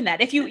proven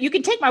that. If you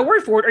can take my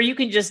word for it, or you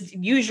can just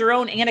use your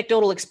own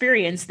anecdotal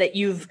experience that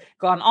you've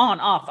gone on,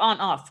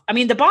 off. I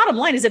mean, the bottom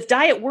line is, if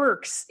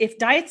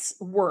diets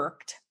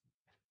worked,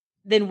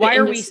 then why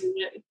are we?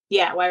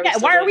 Yeah,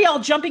 why are we all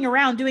jumping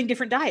around doing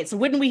different diets?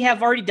 Wouldn't we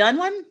have already done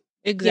one?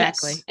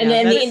 Exactly. Yes. And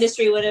then the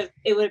industry would have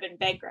been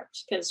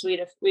bankrupt, because we'd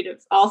have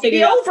all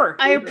figured out. Over.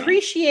 I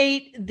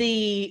appreciate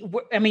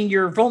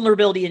your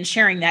vulnerability in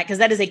sharing that, because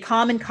that is a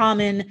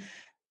common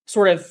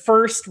sort of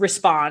first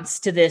response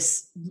to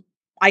this.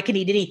 I can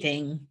eat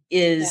anything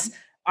is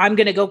I'm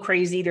going to go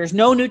crazy. There's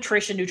no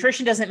nutrition.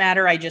 Nutrition doesn't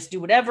matter. I just do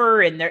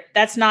whatever. And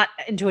that's not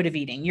intuitive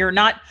eating. You're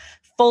not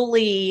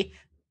fully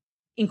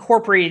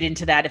incorporated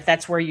into that, if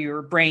that's where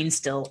your brain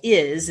still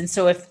is. And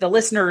so if the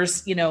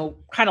listeners,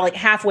 kind of like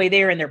halfway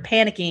there and they're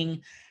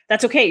panicking,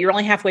 that's okay. You're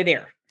only halfway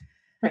there.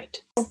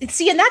 Right.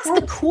 See, and that's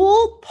the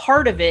cool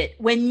part of it.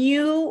 When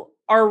you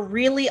are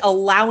really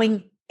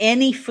allowing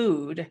any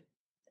food,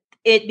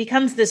 it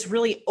becomes this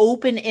really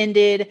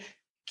open-ended,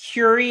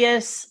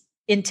 curious,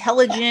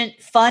 intelligent,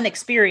 fun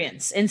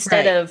experience,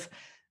 instead of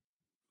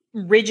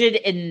rigid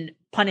and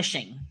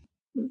punishing.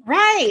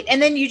 Right.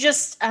 And then you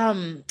just,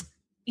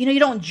 you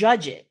don't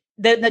judge it.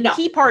 The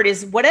key part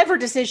is, whatever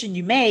decision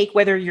you make,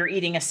 whether you're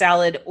eating a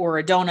salad or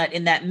a donut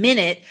in that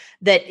minute,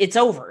 that it's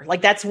over.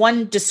 Like, that's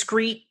one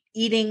discrete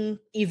eating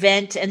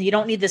event, and you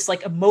don't need this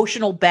like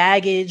emotional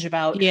baggage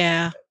about,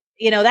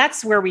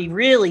 that's where we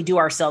really do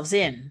ourselves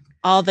in.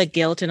 All the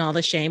guilt and all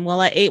the shame.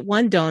 Well, I ate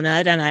one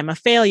donut and I'm a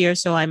failure,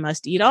 so I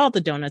must eat all the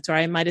donuts, or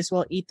I might as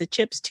well eat the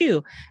chips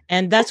too.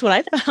 And that's what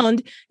I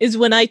found is,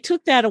 when I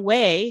took that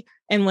away,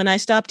 and when I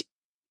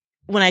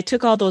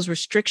took all those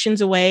restrictions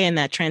away and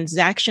that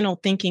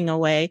transactional thinking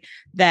away,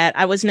 that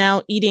I was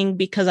now eating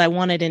because I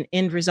wanted an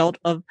end result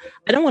of,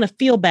 I don't want to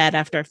feel bad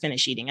after I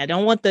finish eating. I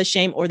don't want the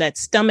shame or that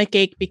stomach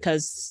ache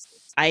because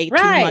I ate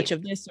too much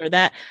of this or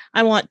that.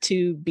 I want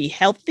to be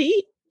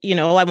healthy.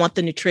 I want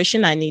the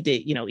nutrition. I need to,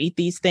 eat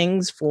these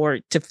things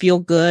to feel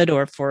good,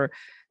 or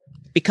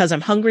because I'm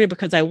hungry,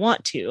 because I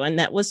want to. And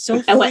that was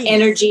so I want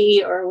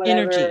energy or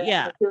whatever. Energy,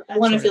 yeah. I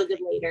want to feel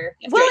good later.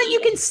 Well, and you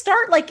can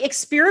start like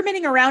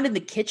experimenting around in the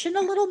kitchen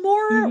a little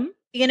more,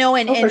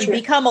 and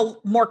become a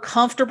more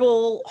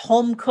comfortable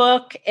home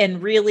cook,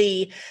 and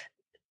really,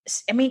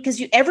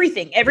 because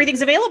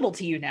everything's available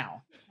to you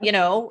now.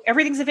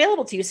 Everything's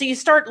available to you. So you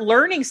start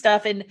learning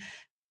stuff, and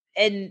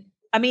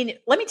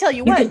let me tell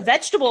you what,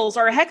 vegetables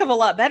are a heck of a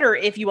lot better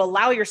if you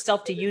allow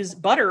yourself to use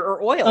butter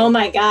or oil. Oh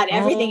my God.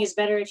 Everything is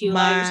better if you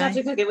allow yourself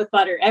to cook it with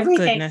butter.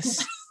 Everything.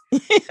 Goodness.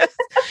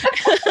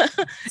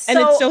 And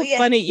it's so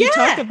funny. You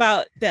talk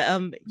about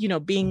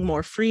the, being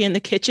more free in the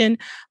kitchen.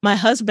 My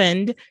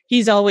husband,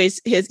 he's always,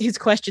 his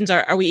questions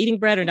are we eating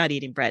bread or not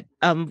eating bread?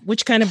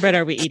 Which kind of bread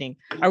are we eating?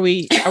 Are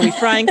we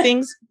frying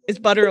things? Is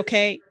butter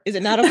okay? Is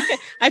it not okay?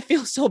 I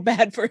feel so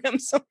bad for him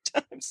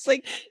sometimes.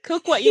 Like,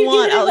 cook what you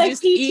want. I'll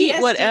just eat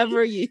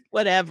whatever.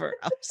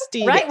 I'll just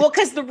eat it. Well,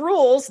 because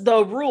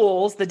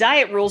the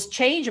diet rules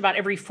change about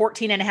every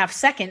 14 and a half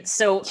seconds.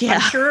 So I'm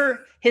sure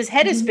his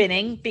head is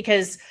spinning,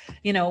 because,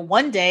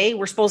 one day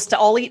we're supposed to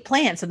all eat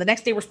plants, and the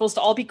next day we're supposed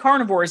to all be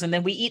carnivores, and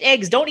then we eat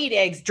eggs, don't eat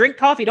eggs, drink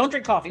coffee, don't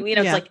drink coffee.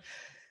 It's like,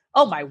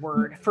 oh my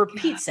word, for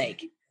Pete's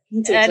sake.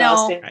 It's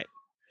exhausting.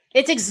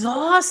 It's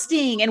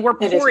exhausting. And we're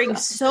pouring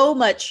so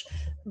much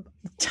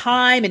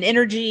time and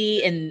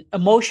energy and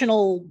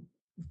emotional,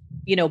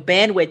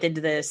 bandwidth into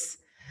this.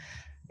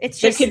 It's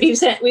just, it could be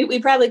sent. We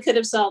probably could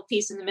have solved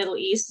peace in the Middle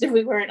East if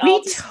we weren't all.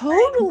 We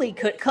totally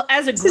could,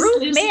 as a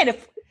group, man.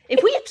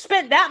 If we had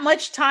spent that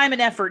much time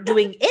and effort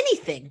doing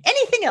anything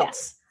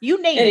else,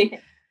 you name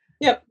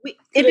it,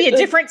 it'd be a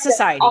different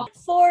society.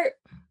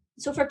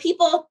 For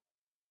people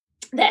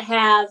that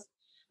have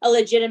a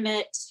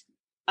legitimate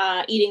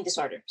eating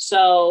disorder,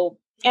 so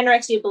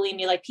anorexia,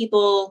 bulimia, like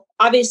people,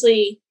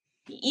 obviously,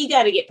 you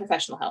got to get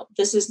professional help.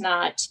 This is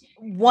not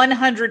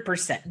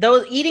 100%.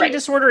 Though eating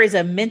disorder is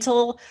a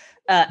mental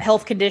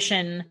health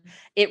condition,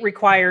 it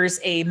requires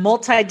a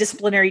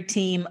multidisciplinary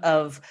team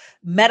of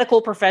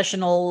medical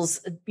professionals,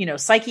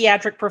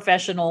 psychiatric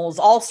professionals,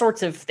 all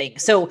sorts of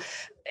things. So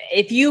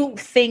if you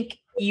think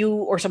you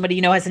or somebody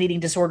has an eating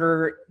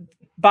disorder,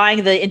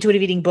 buying the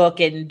intuitive eating book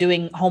and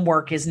doing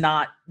homework is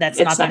not the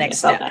next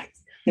step.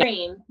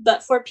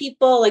 But for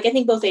people, like I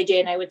think both AJ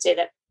and I would say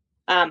that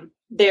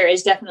there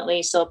is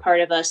definitely still a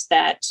part of us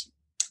that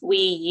we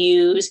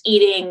use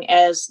eating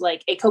as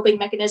like a coping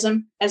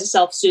mechanism, as a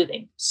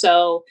self-soothing.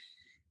 So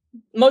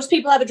most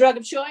people have a drug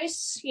of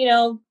choice,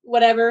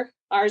 whatever.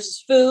 Ours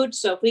is food.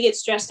 So if we get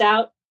stressed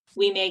out,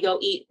 we may go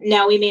eat.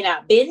 Now we may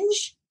not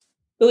binge,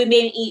 but we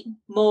may eat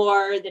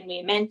more than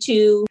we meant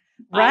to.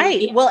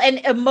 Right. Well, and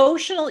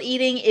emotional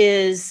eating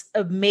is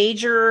a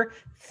major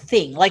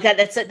thing like that.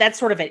 That's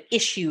sort of an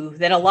issue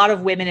that a lot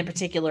of women in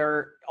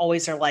particular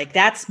always are like,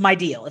 that's my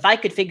deal. If I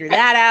could figure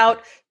that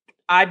out,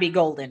 I'd be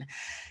golden.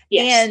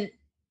 Yes. And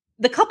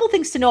the couple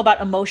things to know about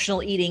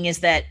emotional eating is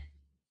that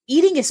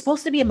eating is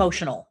supposed to be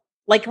emotional.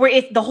 Like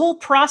if the whole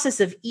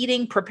process of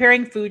eating,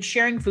 preparing food,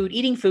 sharing food,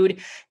 eating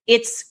food,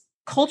 it's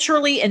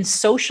culturally and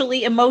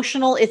socially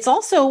emotional. It's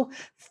also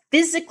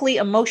physically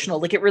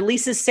emotional. Like it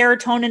releases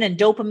serotonin and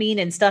dopamine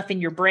and stuff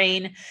in your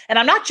brain. And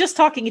I'm not just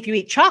talking if you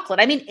eat chocolate.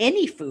 I mean,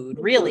 any food,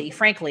 really,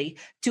 frankly,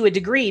 to a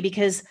degree,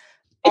 because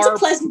it's a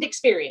pleasant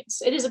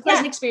experience. It is a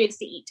pleasant experience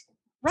to eat.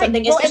 Right.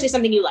 Especially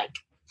something you like.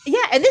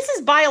 Yeah. And this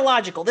is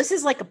biological. This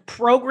is like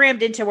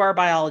programmed into our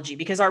biology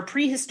because our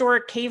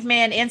prehistoric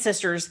caveman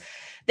ancestors,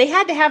 they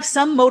had to have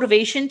some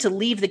motivation to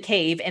leave the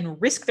cave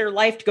and risk their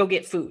life to go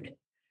get food.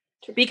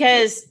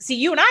 Because see,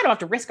 you and I don't have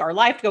to risk our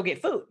life to go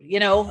get food,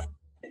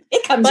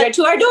 It comes right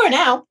to our door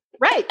now.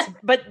 Right.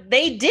 But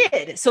they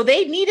did. So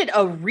they needed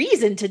a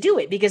reason to do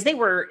it because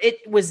it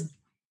was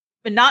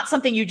not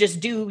something you just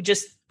do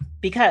just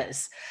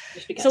because.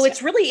 So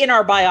it's really in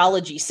our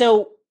biology.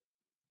 So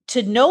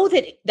to know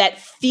that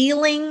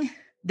feeling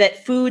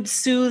that food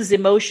soothes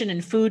emotion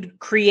and food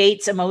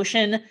creates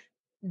emotion,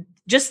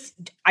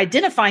 just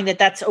identifying that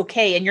that's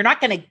okay. And you're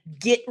not going to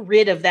get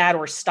rid of that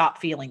or stop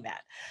feeling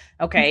that.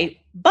 Okay. Mm-hmm.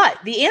 But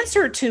the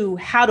answer to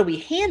how do we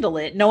handle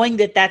it, knowing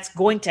that that's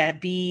going to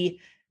be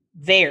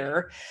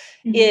there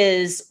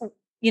is,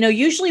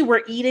 usually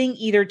we're eating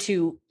either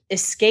to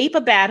escape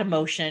a bad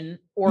emotion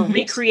or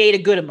recreate a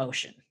good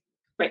emotion.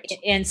 Right.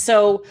 And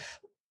so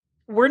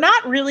we're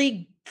not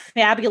really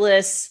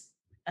fabulous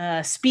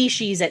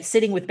species at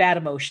sitting with bad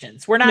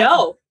emotions. We're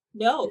not.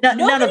 No.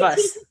 None of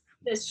us.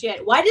 This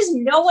shit. Why does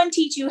no one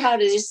teach you how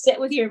to just sit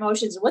with your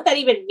emotions and what that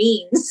even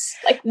means?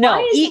 Like,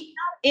 no,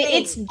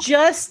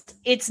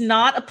 it's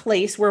not a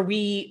place where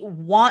we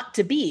want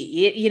to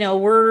be.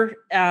 We're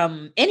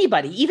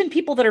anybody, even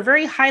people that are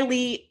very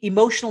highly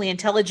emotionally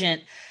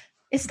intelligent.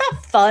 It's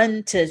not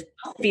fun to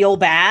feel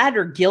bad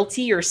or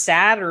guilty or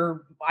sad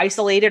or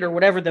isolated or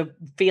whatever the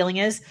feeling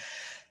is.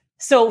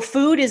 So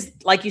food is,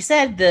 like you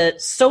said, the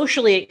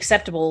socially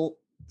acceptable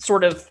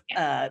sort of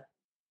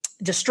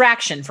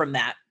distraction from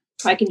that.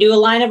 I can do a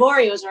line of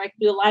Oreos or I can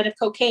do a line of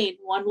cocaine.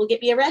 One will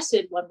get me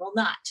arrested. One will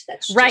not.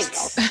 That's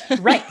right.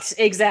 Right.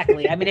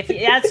 Exactly. I mean,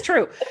 that's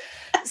true.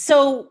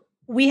 So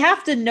we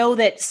have to know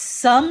that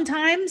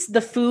sometimes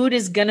the food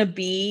is going to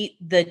be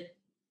the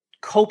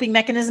coping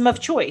mechanism of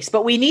choice,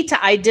 but we need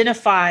to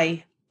identify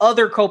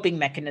other coping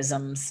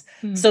mechanisms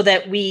so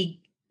that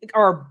we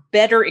are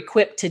better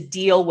equipped to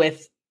deal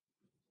with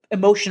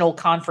emotional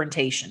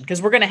confrontation, because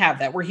we're going to have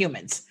that. We're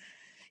humans.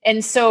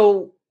 And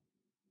so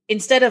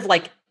instead of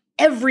like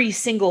every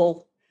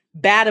single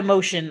bad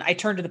emotion, I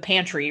turn to the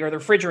pantry or the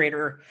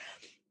refrigerator,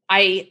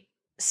 I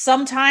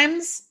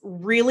sometimes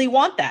really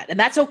want that. And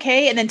that's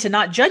okay. And then to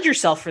not judge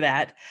yourself for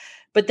that.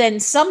 But then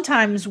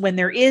sometimes when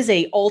there is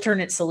a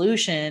alternate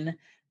solution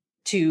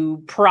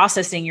to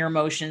processing your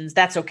emotions,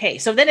 that's okay.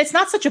 So then it's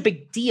not such a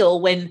big deal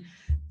when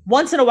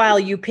once in a while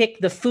you pick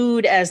the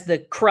food as the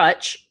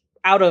crutch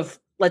out of,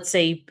 let's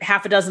say,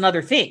 half a dozen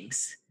other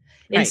things,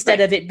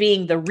 instead of it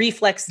being the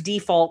reflex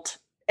default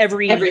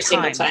every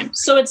single time.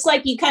 So it's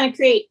like you kind of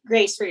create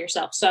grace for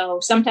yourself. So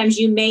sometimes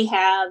you may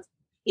have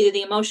either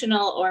the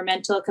emotional or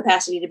mental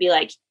capacity to be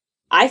like,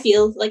 I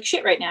feel like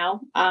shit right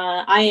now.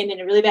 I am in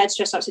a really bad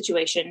stressed out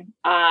situation.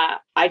 I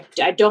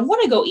don't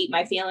want to go eat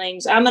my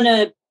feelings. I'm going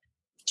to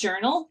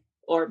journal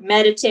or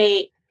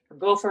meditate or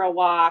go for a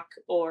walk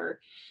or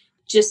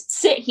just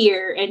sit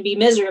here and be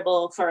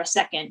miserable for a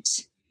second.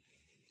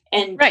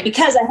 And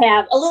because I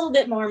have a little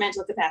bit more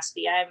mental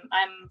capacity, I'm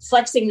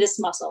flexing this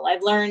muscle.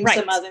 I've learned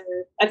some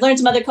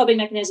other coping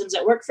mechanisms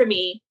that work for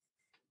me.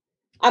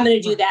 I'm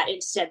going to do that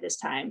instead this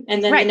time.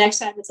 And then the next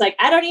time it's like,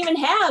 I don't even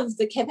have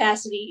the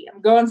capacity.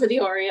 I'm going for the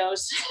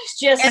Oreos.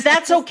 And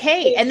that's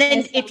okay. And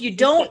then if you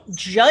don't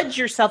judge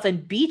yourself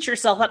and beat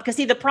yourself up, because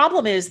see, the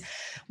problem is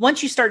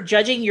once you start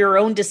judging your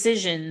own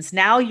decisions,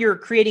 now you're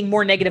creating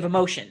more negative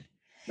emotion.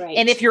 Right.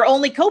 And if your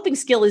only coping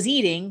skill is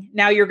eating,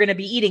 now you're going to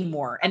be eating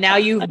more. And now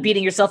you're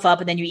beating yourself up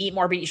and then you eat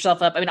more, beat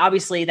yourself up. I mean,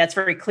 obviously that's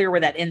very clear where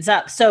that ends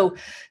up. So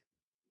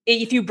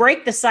if you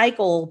break the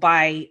cycle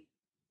by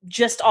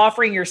just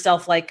offering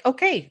yourself like,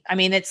 okay, I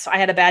mean, I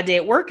had a bad day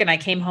at work and I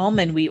came home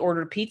and we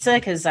ordered pizza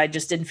because I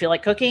just didn't feel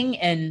like cooking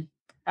and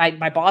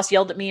my boss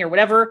yelled at me or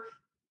whatever.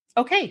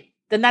 Okay,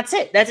 then that's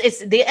it.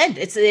 It's the end.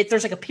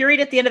 There's like a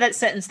period at the end of that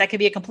sentence that could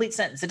be a complete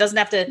sentence. It doesn't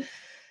have to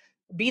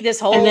be this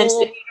whole. And then you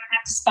don't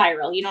have to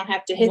spiral. You don't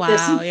have to hit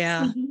this. Wow,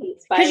 yeah.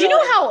 Because you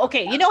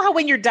know how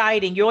when you're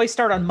dieting, you always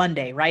start on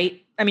Monday,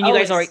 right? I mean, you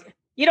guys are.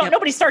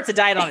 Nobody starts a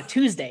diet on a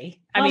Tuesday.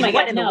 I mean,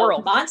 what in the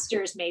world?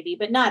 Monsters maybe,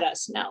 but not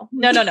us. No.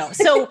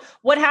 So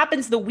what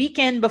happens the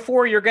weekend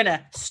before you're going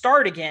to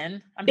start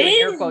again? I'm doing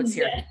air quotes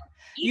here.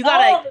 You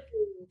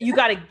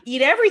gotta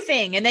eat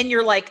everything. And then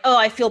you're like, oh,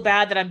 I feel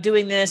bad that I'm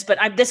doing this, but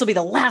this will be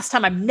the last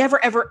time. I'm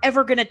never, ever,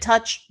 ever going to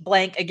touch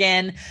blank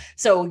again.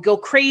 So go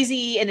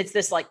crazy. And it's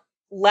this like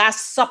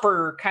Last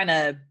Supper kind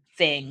of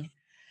thing.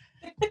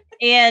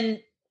 And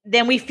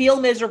then we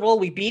feel miserable.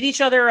 We beat each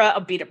other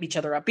up,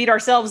 beat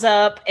ourselves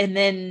up. And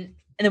then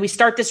we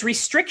start this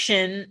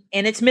restriction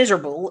and it's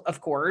miserable, of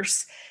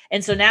course.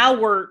 And so now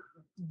we're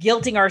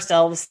guilting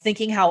ourselves,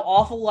 thinking how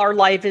awful our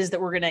life is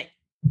that we're going to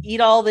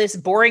eat all this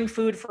boring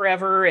food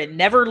forever and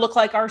never look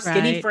like our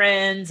skinny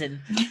friends. And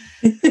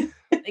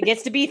it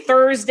gets to be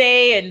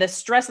Thursday and the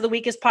stress of the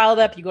week is piled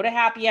up. You go to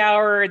happy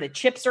hour, the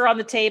chips are on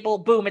the table,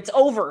 boom, it's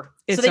over.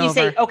 So then you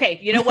say, okay,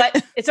 you know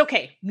what? It's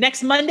okay.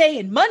 Next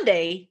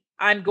Monday,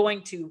 I'm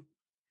going to.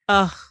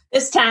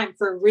 It's time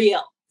for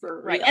real.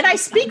 Right. And I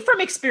speak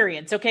from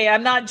experience. Okay.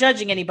 I'm not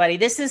judging anybody.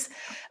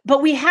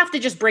 But we have to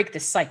just break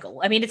this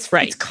cycle. I mean,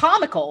 it's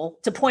comical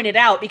to point it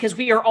out because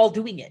we are all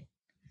doing it.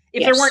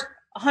 If there weren't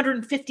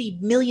 150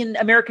 million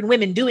American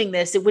women doing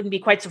this, it wouldn't be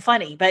quite so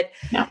funny, but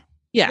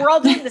we're all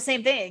doing the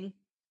same thing.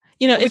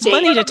 It's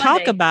funny to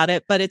talk about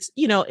it, but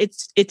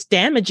it's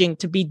damaging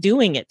to be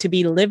doing it, to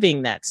be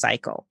living that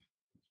cycle.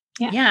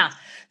 Yeah.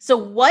 So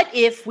what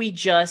if we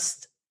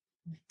just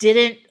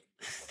didn't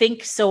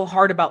think so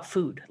hard about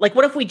food? Like,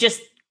 what if we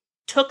just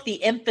took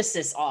the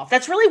emphasis off?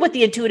 That's really what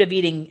the intuitive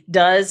eating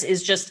does,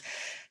 is just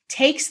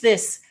takes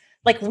this,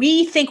 like,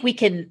 we think we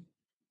can,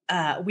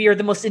 we are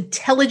the most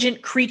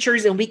intelligent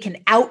creatures and we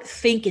can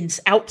outthink and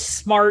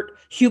outsmart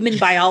human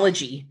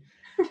biology.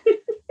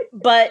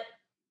 But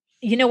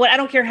you know what? I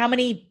don't care how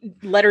many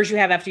letters you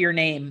have after your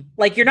name.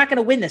 Like, you're not going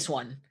to win this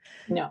one.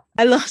 No.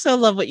 I also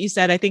love what you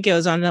said. I think it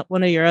was on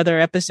one of your other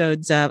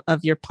episodes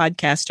of your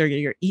podcast or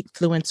your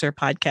Eatfluencer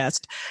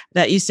podcast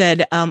that you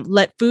said,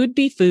 let food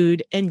be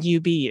food and you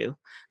be you.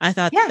 I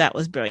thought that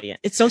was brilliant.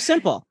 It's so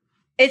simple.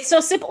 It's so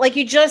simple. Like,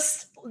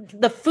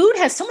 the food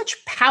has so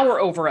much power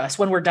over us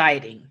when we're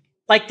dieting.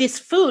 Like, this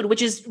food,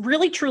 which is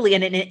really truly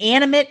an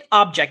inanimate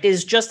object,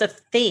 is just a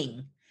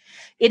thing.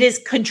 It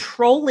is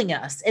controlling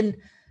us. And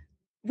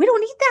we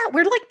don't need that.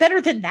 We're like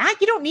better than that.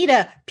 You don't need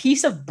a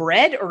piece of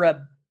bread or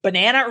a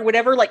banana or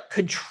whatever, like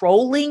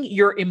controlling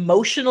your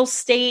emotional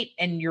state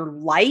and your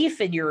life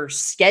and your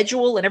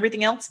schedule and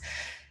everything else.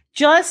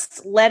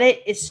 Just let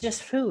it. It's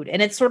just food.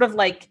 And it's sort of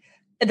like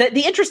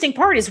the interesting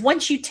part is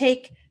once you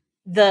take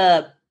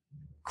the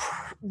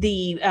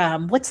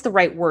what's the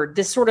right word?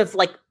 This sort of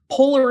like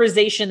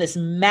polarization, this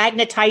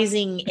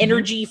magnetizing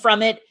energy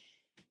from it.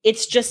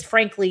 It's just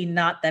frankly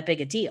not that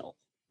big a deal.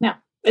 No,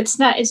 it's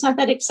not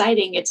that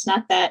exciting. It's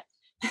not that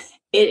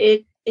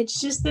it's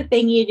just the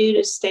thing you do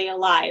to stay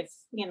alive.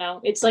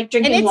 It's like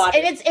drinking water.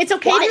 And it's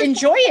okay to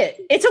enjoy it.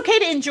 It's okay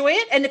to enjoy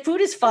it. And the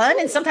food is fun.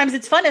 And sometimes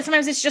it's fun. And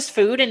sometimes it's just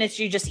food and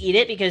you just eat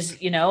it because,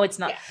 it's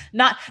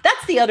not,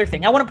 that's the other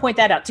thing. I want to point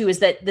that out too, is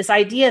that this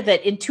idea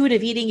that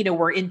intuitive eating,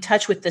 we're in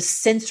touch with the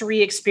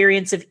sensory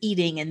experience of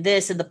eating and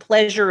this and the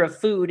pleasure of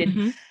food.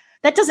 And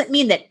that doesn't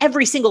mean that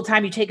every single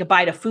time you take a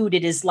bite of food,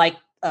 it is like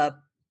a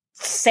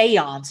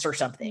seance or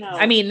something. No,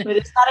 I mean, but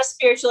it's not a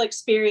spiritual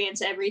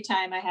experience every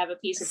time I have a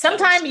piece of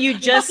sometimes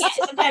toast.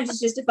 Sometimes it's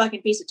just a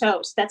fucking piece of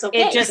toast. That's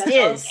okay. It just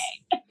is.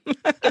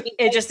 Okay.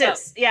 It just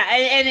is. Yeah.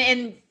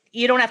 And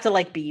you don't have to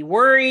like be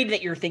worried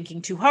that you're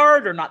thinking too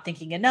hard or not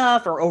thinking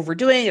enough or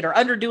overdoing it or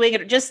underdoing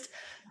it, or just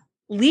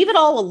leave it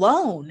all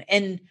alone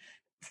and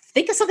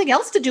think of something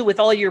else to do with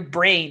all your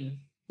brain.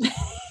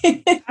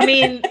 I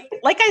mean,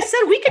 like I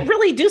said, we could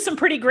really do some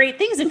pretty great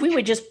things if we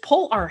would just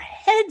pull our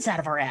heads out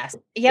of our ass.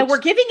 Yeah, we're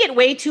giving it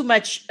way too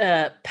much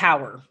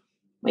power.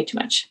 Way too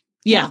much.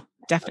 Yeah,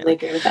 definitely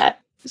agree with that.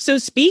 So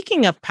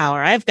speaking of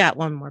power, I've got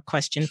one more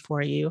question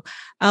for you.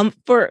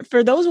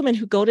 For those women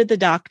who go to the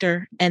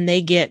doctor and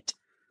they get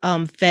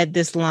fed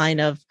this line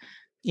of,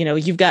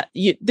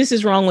 this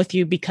is wrong with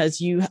you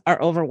because you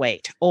are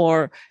overweight,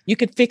 or you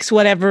could fix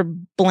whatever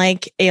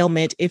blank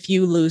ailment if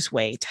you lose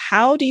weight.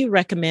 How do you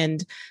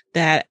recommend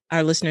that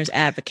our listeners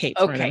advocate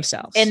for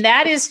themselves? And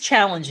that is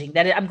challenging.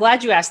 I'm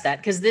glad you asked that,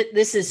 because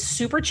this is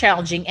super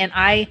challenging. And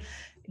I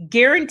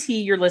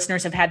guarantee your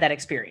listeners have had that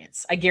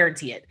experience. I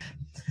guarantee it.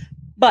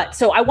 But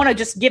so I want to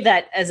just give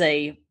that as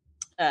a,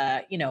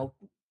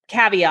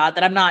 caveat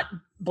that I'm not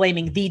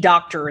blaming the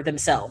doctor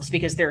themselves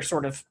because they're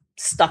sort of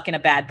stuck in a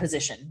bad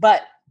position.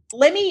 But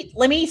let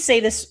me say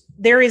this.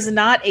 There is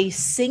not a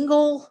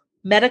single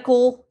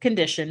medical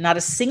condition, not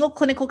a single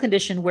clinical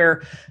condition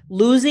where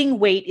losing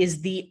weight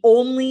is the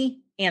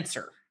only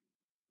answer.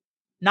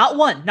 Not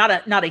one,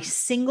 not a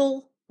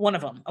single one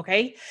of them.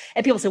 Okay.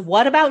 And people say,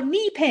 what about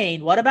knee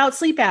pain? What about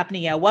sleep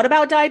apnea? What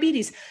about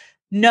diabetes?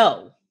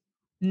 No,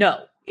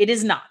 it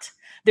is not.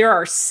 There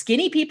are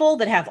skinny people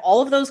that have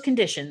all of those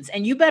conditions,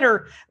 and you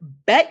better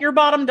bet your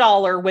bottom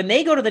dollar when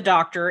they go to the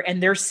doctor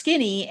and they're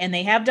skinny and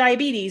they have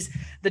diabetes,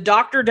 the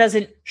doctor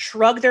doesn't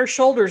shrug their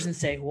shoulders and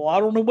say, well, I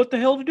don't know what the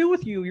hell to do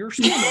with you. You're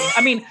skinny.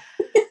 I mean,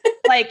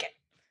 like,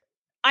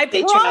 I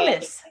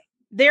promise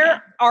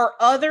there are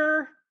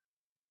other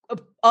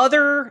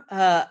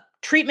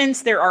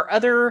treatments. There are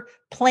other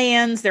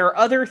plans. There are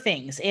other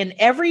things, and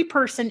every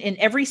person in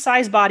every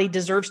size body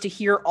deserves to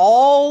hear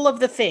all of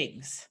the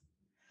things.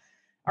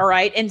 All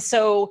right. And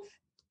so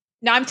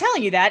now I'm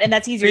telling you that, and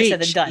that's easier said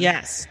than done.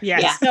 Yes.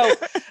 Yeah. So,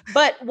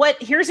 but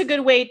here's a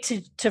good way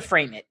to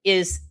frame it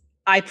is,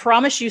 I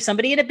promise you,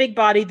 somebody in a big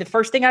body, the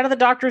first thing out of the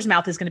doctor's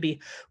mouth is going to be,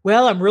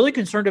 well, I'm really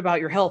concerned about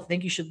your health. I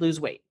think you should lose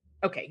weight.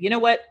 Okay. You know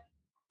what?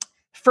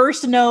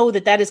 First, know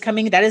that is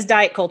coming. That is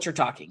diet culture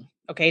talking.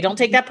 Okay. Don't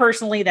take that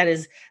personally. That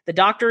is the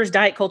doctor's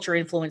diet culture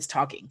influence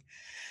talking.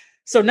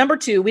 So number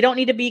 2, we don't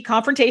need to be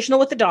confrontational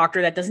with the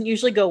doctor. That doesn't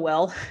usually go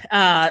well.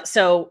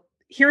 So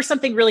here's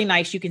something really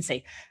nice you can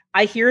say.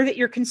 I hear that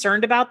you're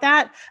concerned about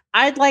that.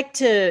 I'd like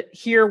to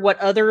hear what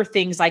other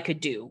things I could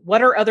do.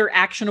 What are other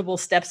actionable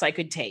steps I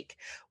could take?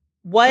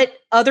 What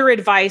other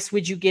advice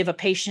would you give a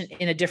patient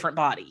in a different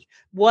body?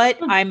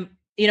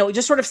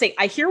 Just sort of say,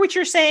 I hear what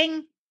you're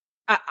saying.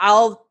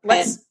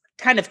 Let's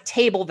kind of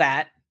table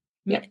that.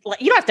 Yep.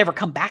 You don't have to ever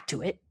come back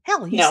to it.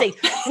 Hell, you say,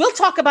 we'll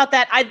talk about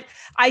that.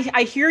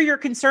 I hear your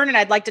concern, and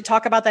I'd like to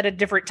talk about that at a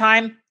different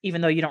time, even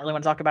though you don't really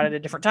want to talk about it at a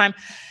different time,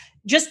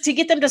 just to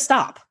get them to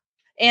stop.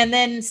 And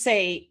then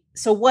say,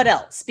 so what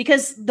else?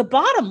 Because the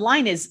bottom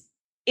line is,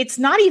 it's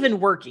not even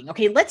working.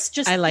 Okay. Let's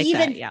just let's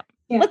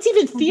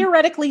even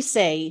theoretically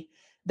say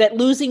that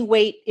losing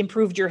weight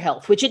improved your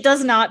health, which it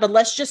does not, but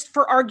let's just,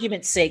 for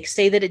argument's sake,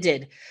 say that it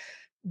did.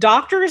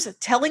 Doctors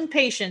telling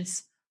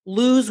patients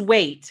lose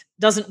weight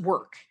doesn't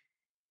work.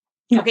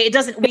 Okay, it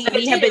doesn't. We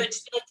have been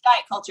it's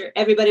diet culture.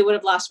 Everybody would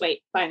have lost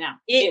weight by now.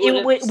 We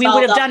would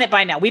have done it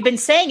by now. We've been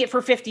saying it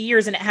for 50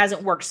 years and it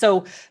hasn't worked.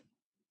 So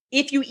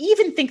if you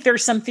even think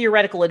there's some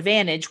theoretical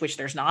advantage, which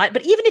there's not,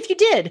 but even if you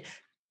did,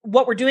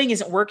 what we're doing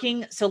isn't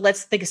working. So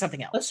let's think of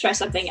something else. Let's try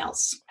something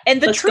else. And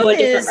the truth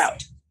is,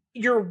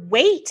 your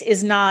weight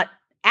is not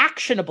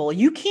actionable.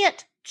 You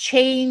can't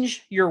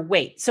change your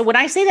weight. So when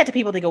I say that to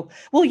people, they go,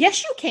 well,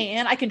 yes, you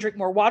can. I can drink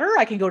more water.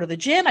 I can go to the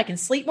gym. I can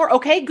sleep more.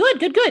 Okay,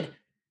 good.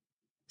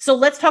 So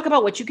let's talk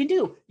about what you can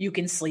do. You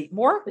can sleep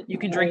more. You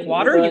can drink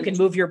water. You can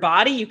move your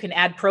body. You can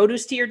add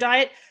produce to your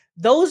diet.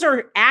 Those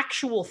are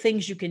actual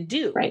things you can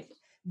do. Right.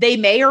 They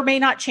may or may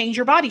not change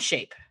your body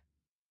shape,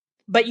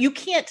 but you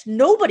can't,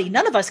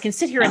 none of us can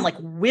sit here and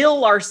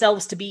will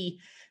ourselves to be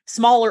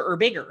smaller or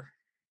bigger.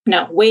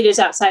 No, weight is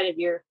outside of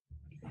your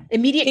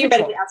immediate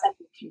control. Outside of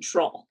your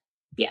control.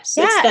 Yes.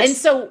 Yeah. And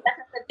so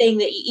that's the thing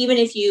that even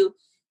if you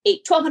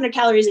ate 1,200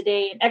 calories a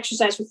day and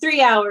exercise for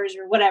 3 hours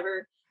or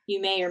whatever, you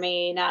may or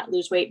may not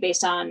lose weight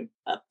based on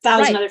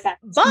 1,000 other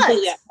factors.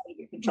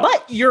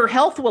 But your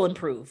health will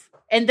improve.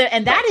 And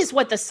that is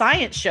what the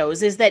science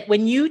shows, is that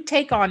when you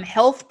take on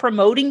health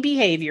promoting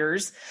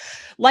behaviors,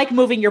 like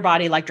moving your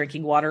body, like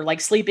drinking water,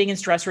 like sleeping and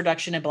stress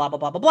reduction and blah, blah,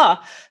 blah, blah,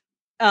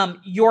 blah,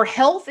 your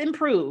health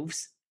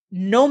improves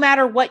no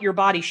matter what your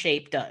body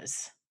shape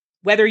does.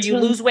 Whether you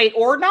lose weight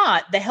or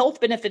not, the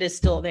health benefit is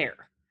still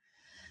there.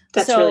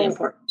 That's really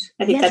important.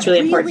 I think that's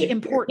really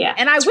important. Yeah,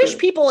 and I wish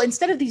people,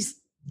 instead of these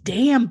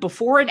damn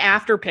before and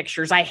after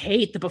pictures, I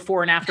hate the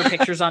before and after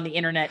pictures on the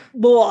internet.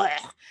 Blah.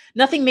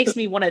 Nothing makes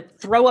me want to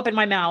throw up in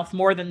my mouth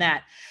more than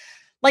that.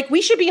 Like,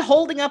 we should be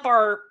holding up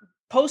our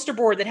poster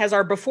board that has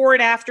our before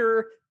and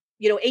after,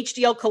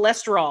 HDL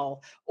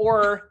cholesterol,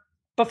 or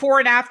before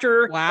and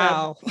after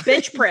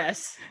bench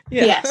press.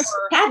 Yes.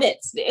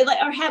 Habits,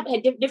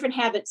 or different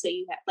habits that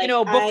you have. Like,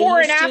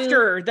 before and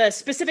after the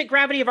specific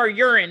gravity of our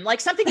urine, like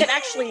something that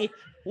actually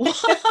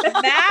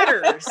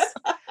matters,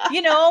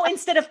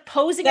 instead of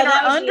posing in our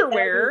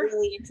underwear. That was a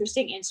really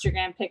interesting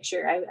Instagram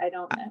picture.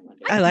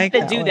 I like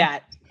to do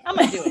that. I'm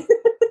going to do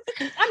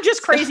it. I'm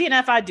just crazy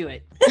enough. I do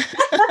it.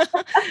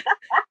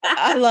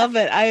 I love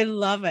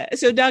it.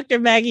 So Dr.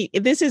 Maggie,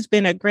 this has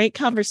been a great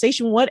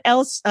conversation. What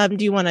else do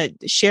you want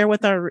to share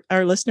with our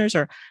listeners,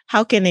 or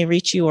how can they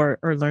reach you or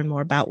learn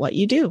more about what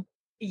you do?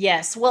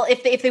 Yes. Well,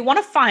 if they want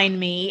to find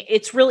me,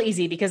 it's real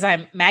easy, because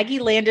I'm Maggie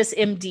Landis,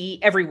 MD,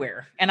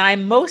 everywhere. And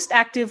I'm most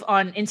active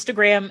on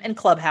Instagram and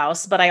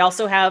Clubhouse, but I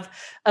also have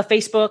a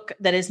Facebook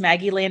that is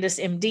Maggie Landis,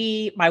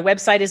 MD. My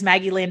website is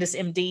Maggie Landis,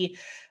 MD.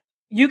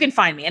 You can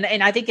find me.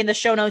 And I think in the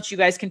show notes, you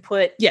guys can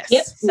put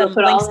some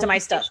links to my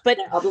stuff. But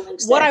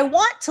what I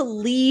want to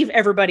leave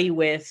everybody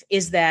with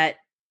is that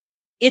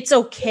it's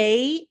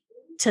okay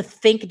to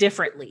think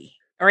differently.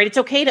 All right. It's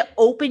okay to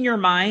open your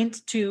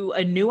mind to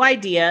a new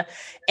idea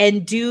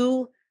and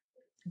do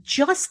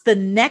just the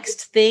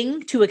next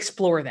thing to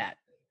explore that.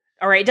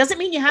 All right. It doesn't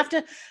mean you have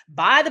to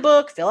buy the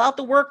book, fill out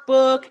the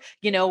workbook,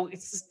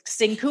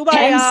 sing Kumbaya.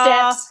 10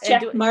 steps,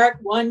 check mark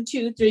 1,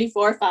 2, 3,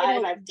 4,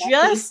 5.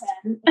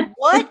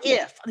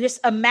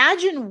 Just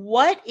imagine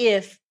what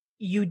if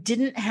you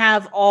didn't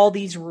have all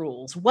these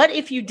rules? What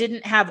if you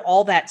didn't have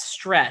all that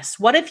stress?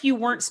 What if you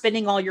weren't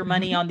spending all your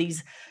money on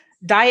these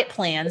diet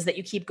plans that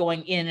you keep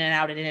going in and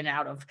out and in and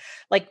out of?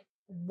 Like,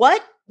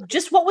 what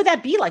would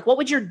that be like? What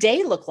would your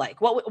day look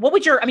like? What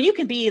would you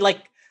can be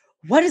like,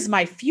 what does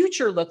my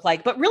future look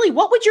like? But really,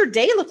 what would your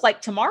day look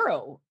like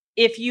tomorrow?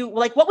 If you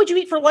what would you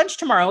eat for lunch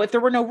tomorrow if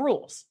there were no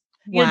rules?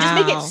 Just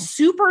make it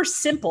super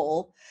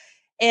simple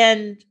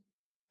and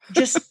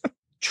just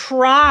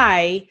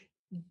try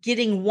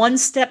getting one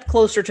step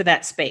closer to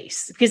that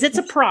space, because it's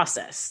a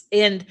process.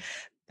 And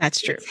that's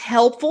true. It's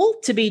helpful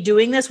to be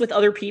doing this with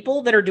other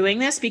people that are doing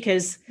this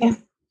because, find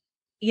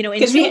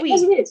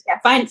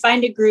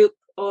a group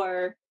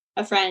or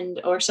a friend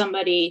or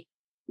somebody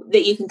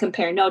that you can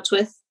compare notes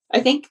with. I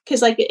think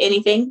because like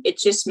anything, it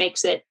just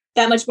makes it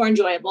that much more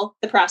enjoyable,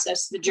 the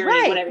process, the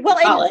journey, whatever you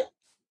call it.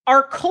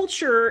 Our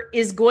culture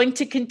is going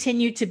to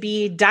continue to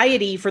be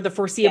diety for the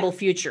foreseeable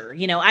future.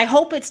 I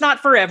hope it's not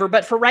forever,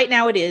 but for right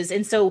now it is.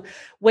 And so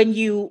when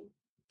you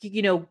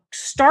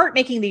start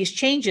making these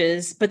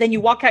changes, but then you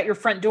walk out your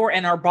front door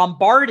and are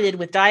bombarded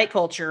with diet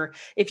culture,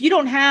 if you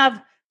don't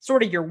have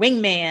sort of your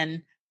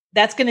wingman,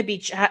 that's going to be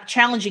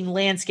challenging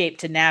landscape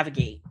to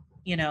navigate.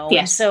 Yes.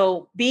 And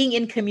so being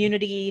in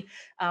community,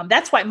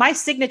 that's why my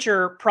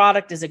signature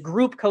product is a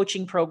group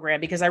coaching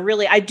program, because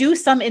I do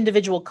some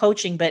individual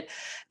coaching, but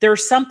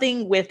there's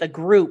something with a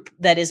group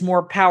that is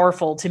more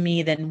powerful to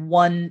me than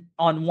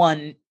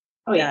one-on-one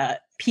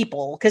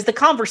people. Because the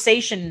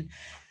conversation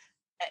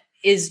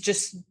is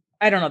just,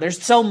 I don't know,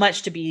 there's so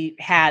much to be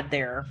had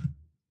there.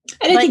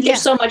 And I think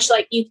there's so much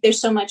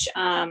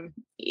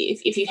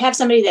if you have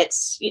somebody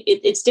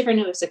it's different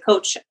if it's a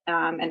coach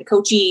and a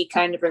coachee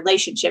kind of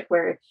relationship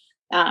where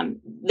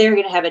they're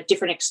going to have a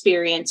different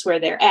experience where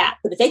they're at.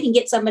 But if they can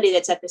get somebody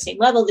that's at the same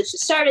level that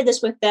just started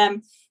this with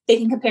them, they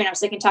can compare notes.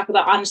 They can talk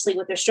about honestly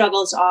what their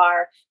struggles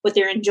are, what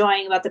they're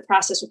enjoying about the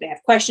process, what they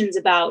have questions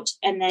about.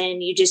 And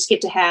then you just get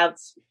to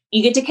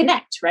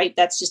connect, right?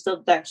 That's just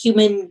the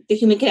human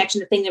connection.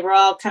 The thing that we're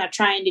all kind of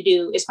trying to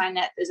do is find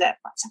that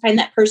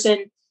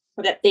person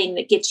or that thing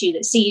that gets you,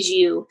 that sees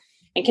you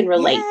and can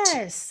relate.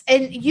 Yes.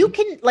 And you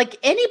can,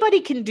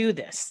 anybody can do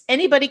this.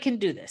 Anybody can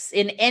do this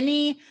in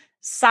any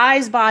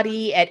size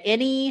body, at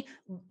any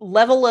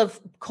level of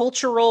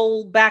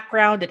cultural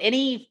background, at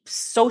any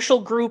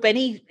social group,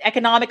 any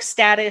economic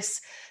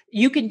status.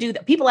 You can do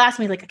that. People ask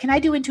me can I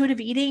do intuitive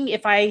eating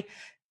if I,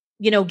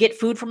 get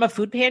food from a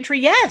food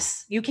pantry?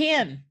 Yes, you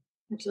can.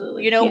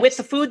 Absolutely. Yes. With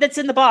the food that's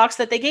in the box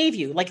that they gave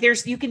you,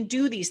 you can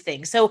do these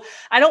things. So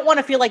I don't want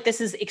to feel like this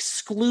is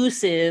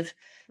exclusive.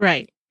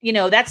 Right.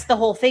 That's the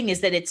whole thing,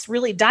 is that it's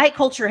really diet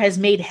culture has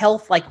made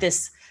health like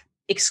this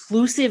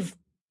exclusive,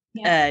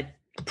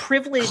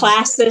 privileged,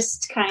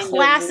 classist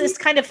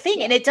kind of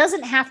thing. And it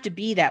doesn't have to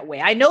be that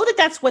way. I know that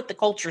that's what the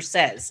culture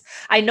says.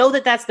 I know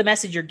that that's the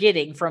message you're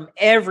getting from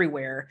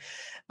everywhere,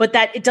 but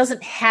that it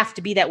doesn't have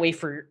to be that way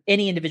for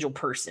any individual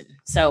person.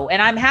 So,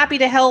 and I'm happy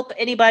to help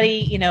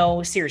anybody,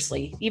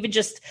 seriously, even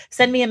just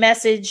send me a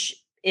message.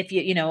 If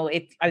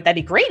that'd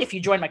be great if you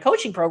join my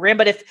coaching program,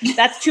 but if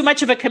that's too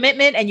much of a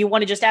commitment and you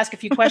want to just ask a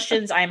few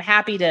questions, I am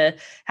happy to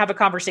have a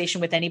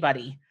conversation with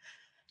anybody.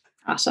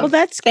 Awesome. Well,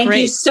 that's Thank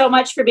great. you so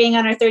much for being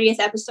on our 30th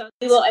episode.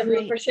 We will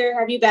for sure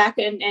have you back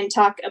and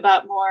talk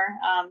about more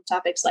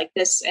topics like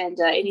this and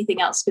anything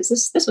else,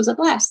 because this was a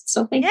blast.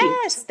 So thank you.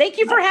 Yes. Thank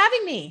you for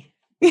having me.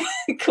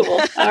 Cool.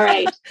 All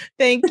right.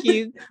 Thank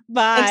you.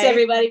 Bye. Thanks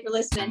everybody for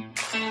listening.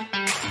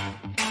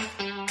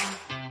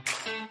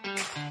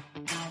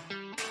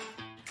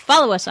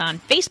 Follow us on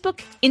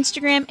Facebook,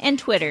 Instagram, and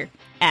Twitter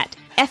at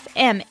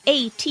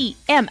FMATMIP.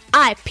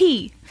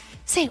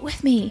 Say it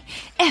with me.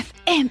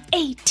 FMATMIP.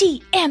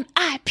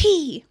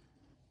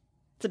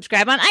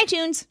 Subscribe on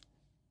iTunes.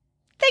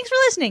 Thanks for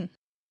listening.